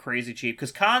not like crazy cheap.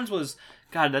 Because cons was,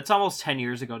 God, that's almost 10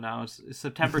 years ago now. It's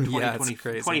September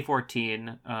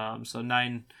 2014. So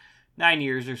nine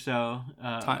years or so.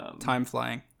 Time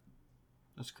flying.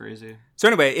 That's crazy. So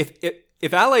anyway,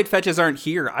 if allied fetches aren't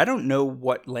here, I don't know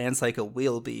what land cycle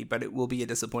will be, but it will be a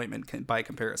disappointment by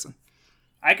comparison.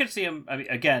 I could see them. I mean,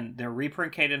 again, their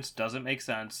reprint cadence doesn't make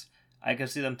sense. I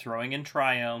could see them throwing in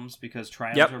Triomes because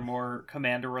Triomes are more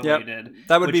commander related. Yep.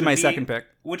 That would be my second pick,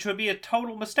 which would be a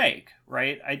total mistake,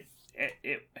 right?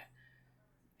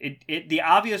 The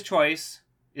obvious choice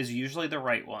is usually the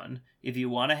right one. If you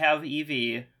want to have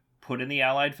EV, put in the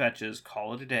allied fetches,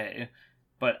 call it a day.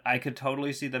 But I could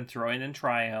totally see them throwing in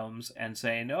Triomes and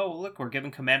saying, "Oh, look, we're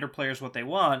giving commander players what they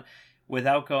want,"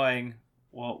 without going,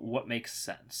 "Well, what makes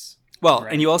sense?" Well,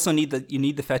 right? And you also need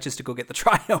the fetches to go get the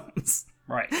Triomes.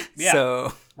 Right. Yeah.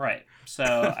 Right.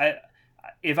 So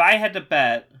if I had to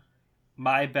bet,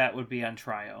 my bet would be on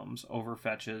Triomes over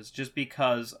fetches, just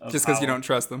because you don't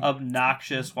trust them.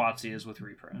 Obnoxious WotC is with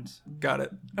reprints. Got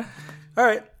it. All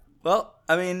right. Well,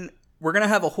 I mean, we're going to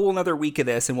have a whole nother week of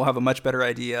this, and we'll have a much better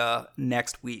idea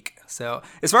next week. So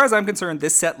as far as I'm concerned,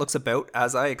 this set looks about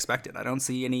as I expected. I don't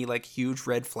see any like huge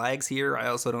red flags here. I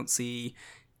also don't see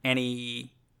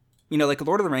any, like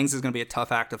Lord of the Rings is going to be a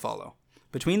tough act to follow.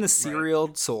 Between the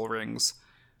serialed Soul Rings,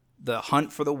 the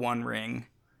hunt for the One Ring,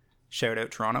 shout out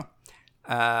Toronto,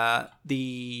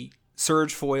 the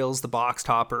Surge foils, the box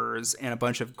toppers, and a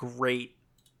bunch of great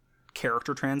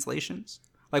character translations.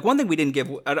 Like, one thing we didn't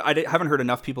give, I haven't heard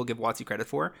enough people give WotC credit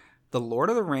for, the Lord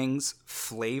of the Rings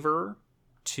flavor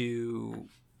to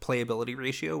playability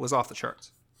ratio was off the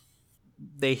charts.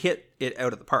 They hit it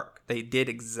out of the park. They did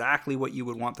exactly what you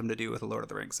would want them to do with a Lord of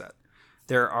the Rings set.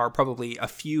 There are probably a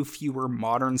few fewer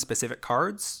modern specific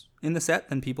cards in the set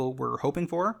than people were hoping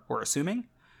for or assuming.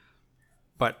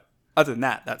 But other than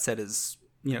that, that set is,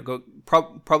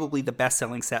 probably the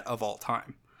best-selling set of all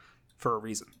time for a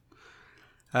reason.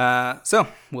 So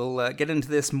we'll get into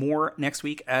this more next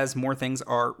week as more things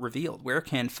are revealed. Where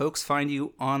can folks find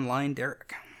you online,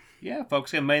 Derek? Yeah,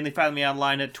 folks can mainly find me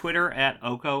online at Twitter at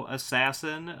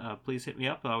OkoAssassin. Please hit me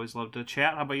up. I always love to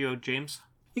chat. How about you, James?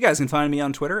 You guys can find me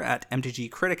on Twitter at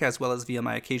MTGCritic, as well as via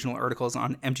my occasional articles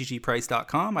on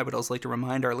MTGprice.com. I would also like to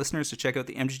remind our listeners to check out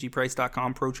the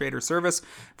MTGprice.com Pro Trader service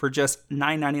for just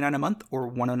 $9.99 a month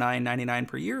or $109.99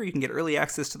 per year. You can get early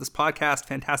access to this podcast,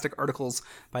 fantastic articles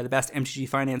by the best MTG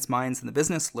Finance minds in the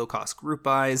business, low-cost group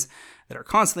buys that are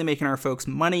constantly making our folks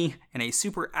money, and a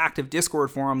super active Discord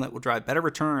forum that will drive better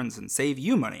returns and save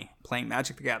you money playing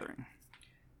Magic the Gathering.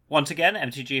 Once again,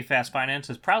 MTG Fast Finance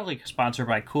is proudly sponsored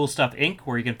by Cool Stuff Inc.,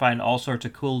 where you can find all sorts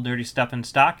of cool, nerdy stuff in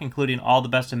stock, including all the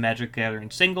best in Magic the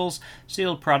Gathering singles,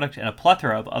 sealed product, and a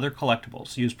plethora of other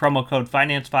collectibles. Use promo code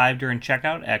FINANCE5 during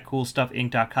checkout at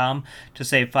CoolStuffInc.com to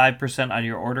save 5% on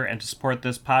your order and to support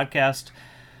this podcast.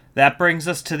 That brings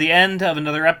us to the end of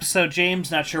another episode,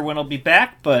 James. Not sure when I'll be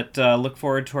back, but look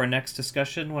forward to our next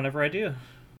discussion whenever I do.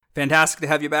 Fantastic to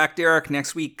have you back, Derek.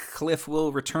 Next week, Cliff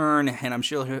will return, and I'm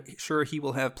sure he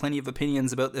will have plenty of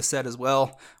opinions about this set as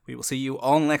well. We will see you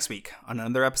all next week on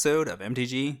another episode of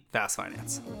MTG Fast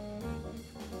Finance.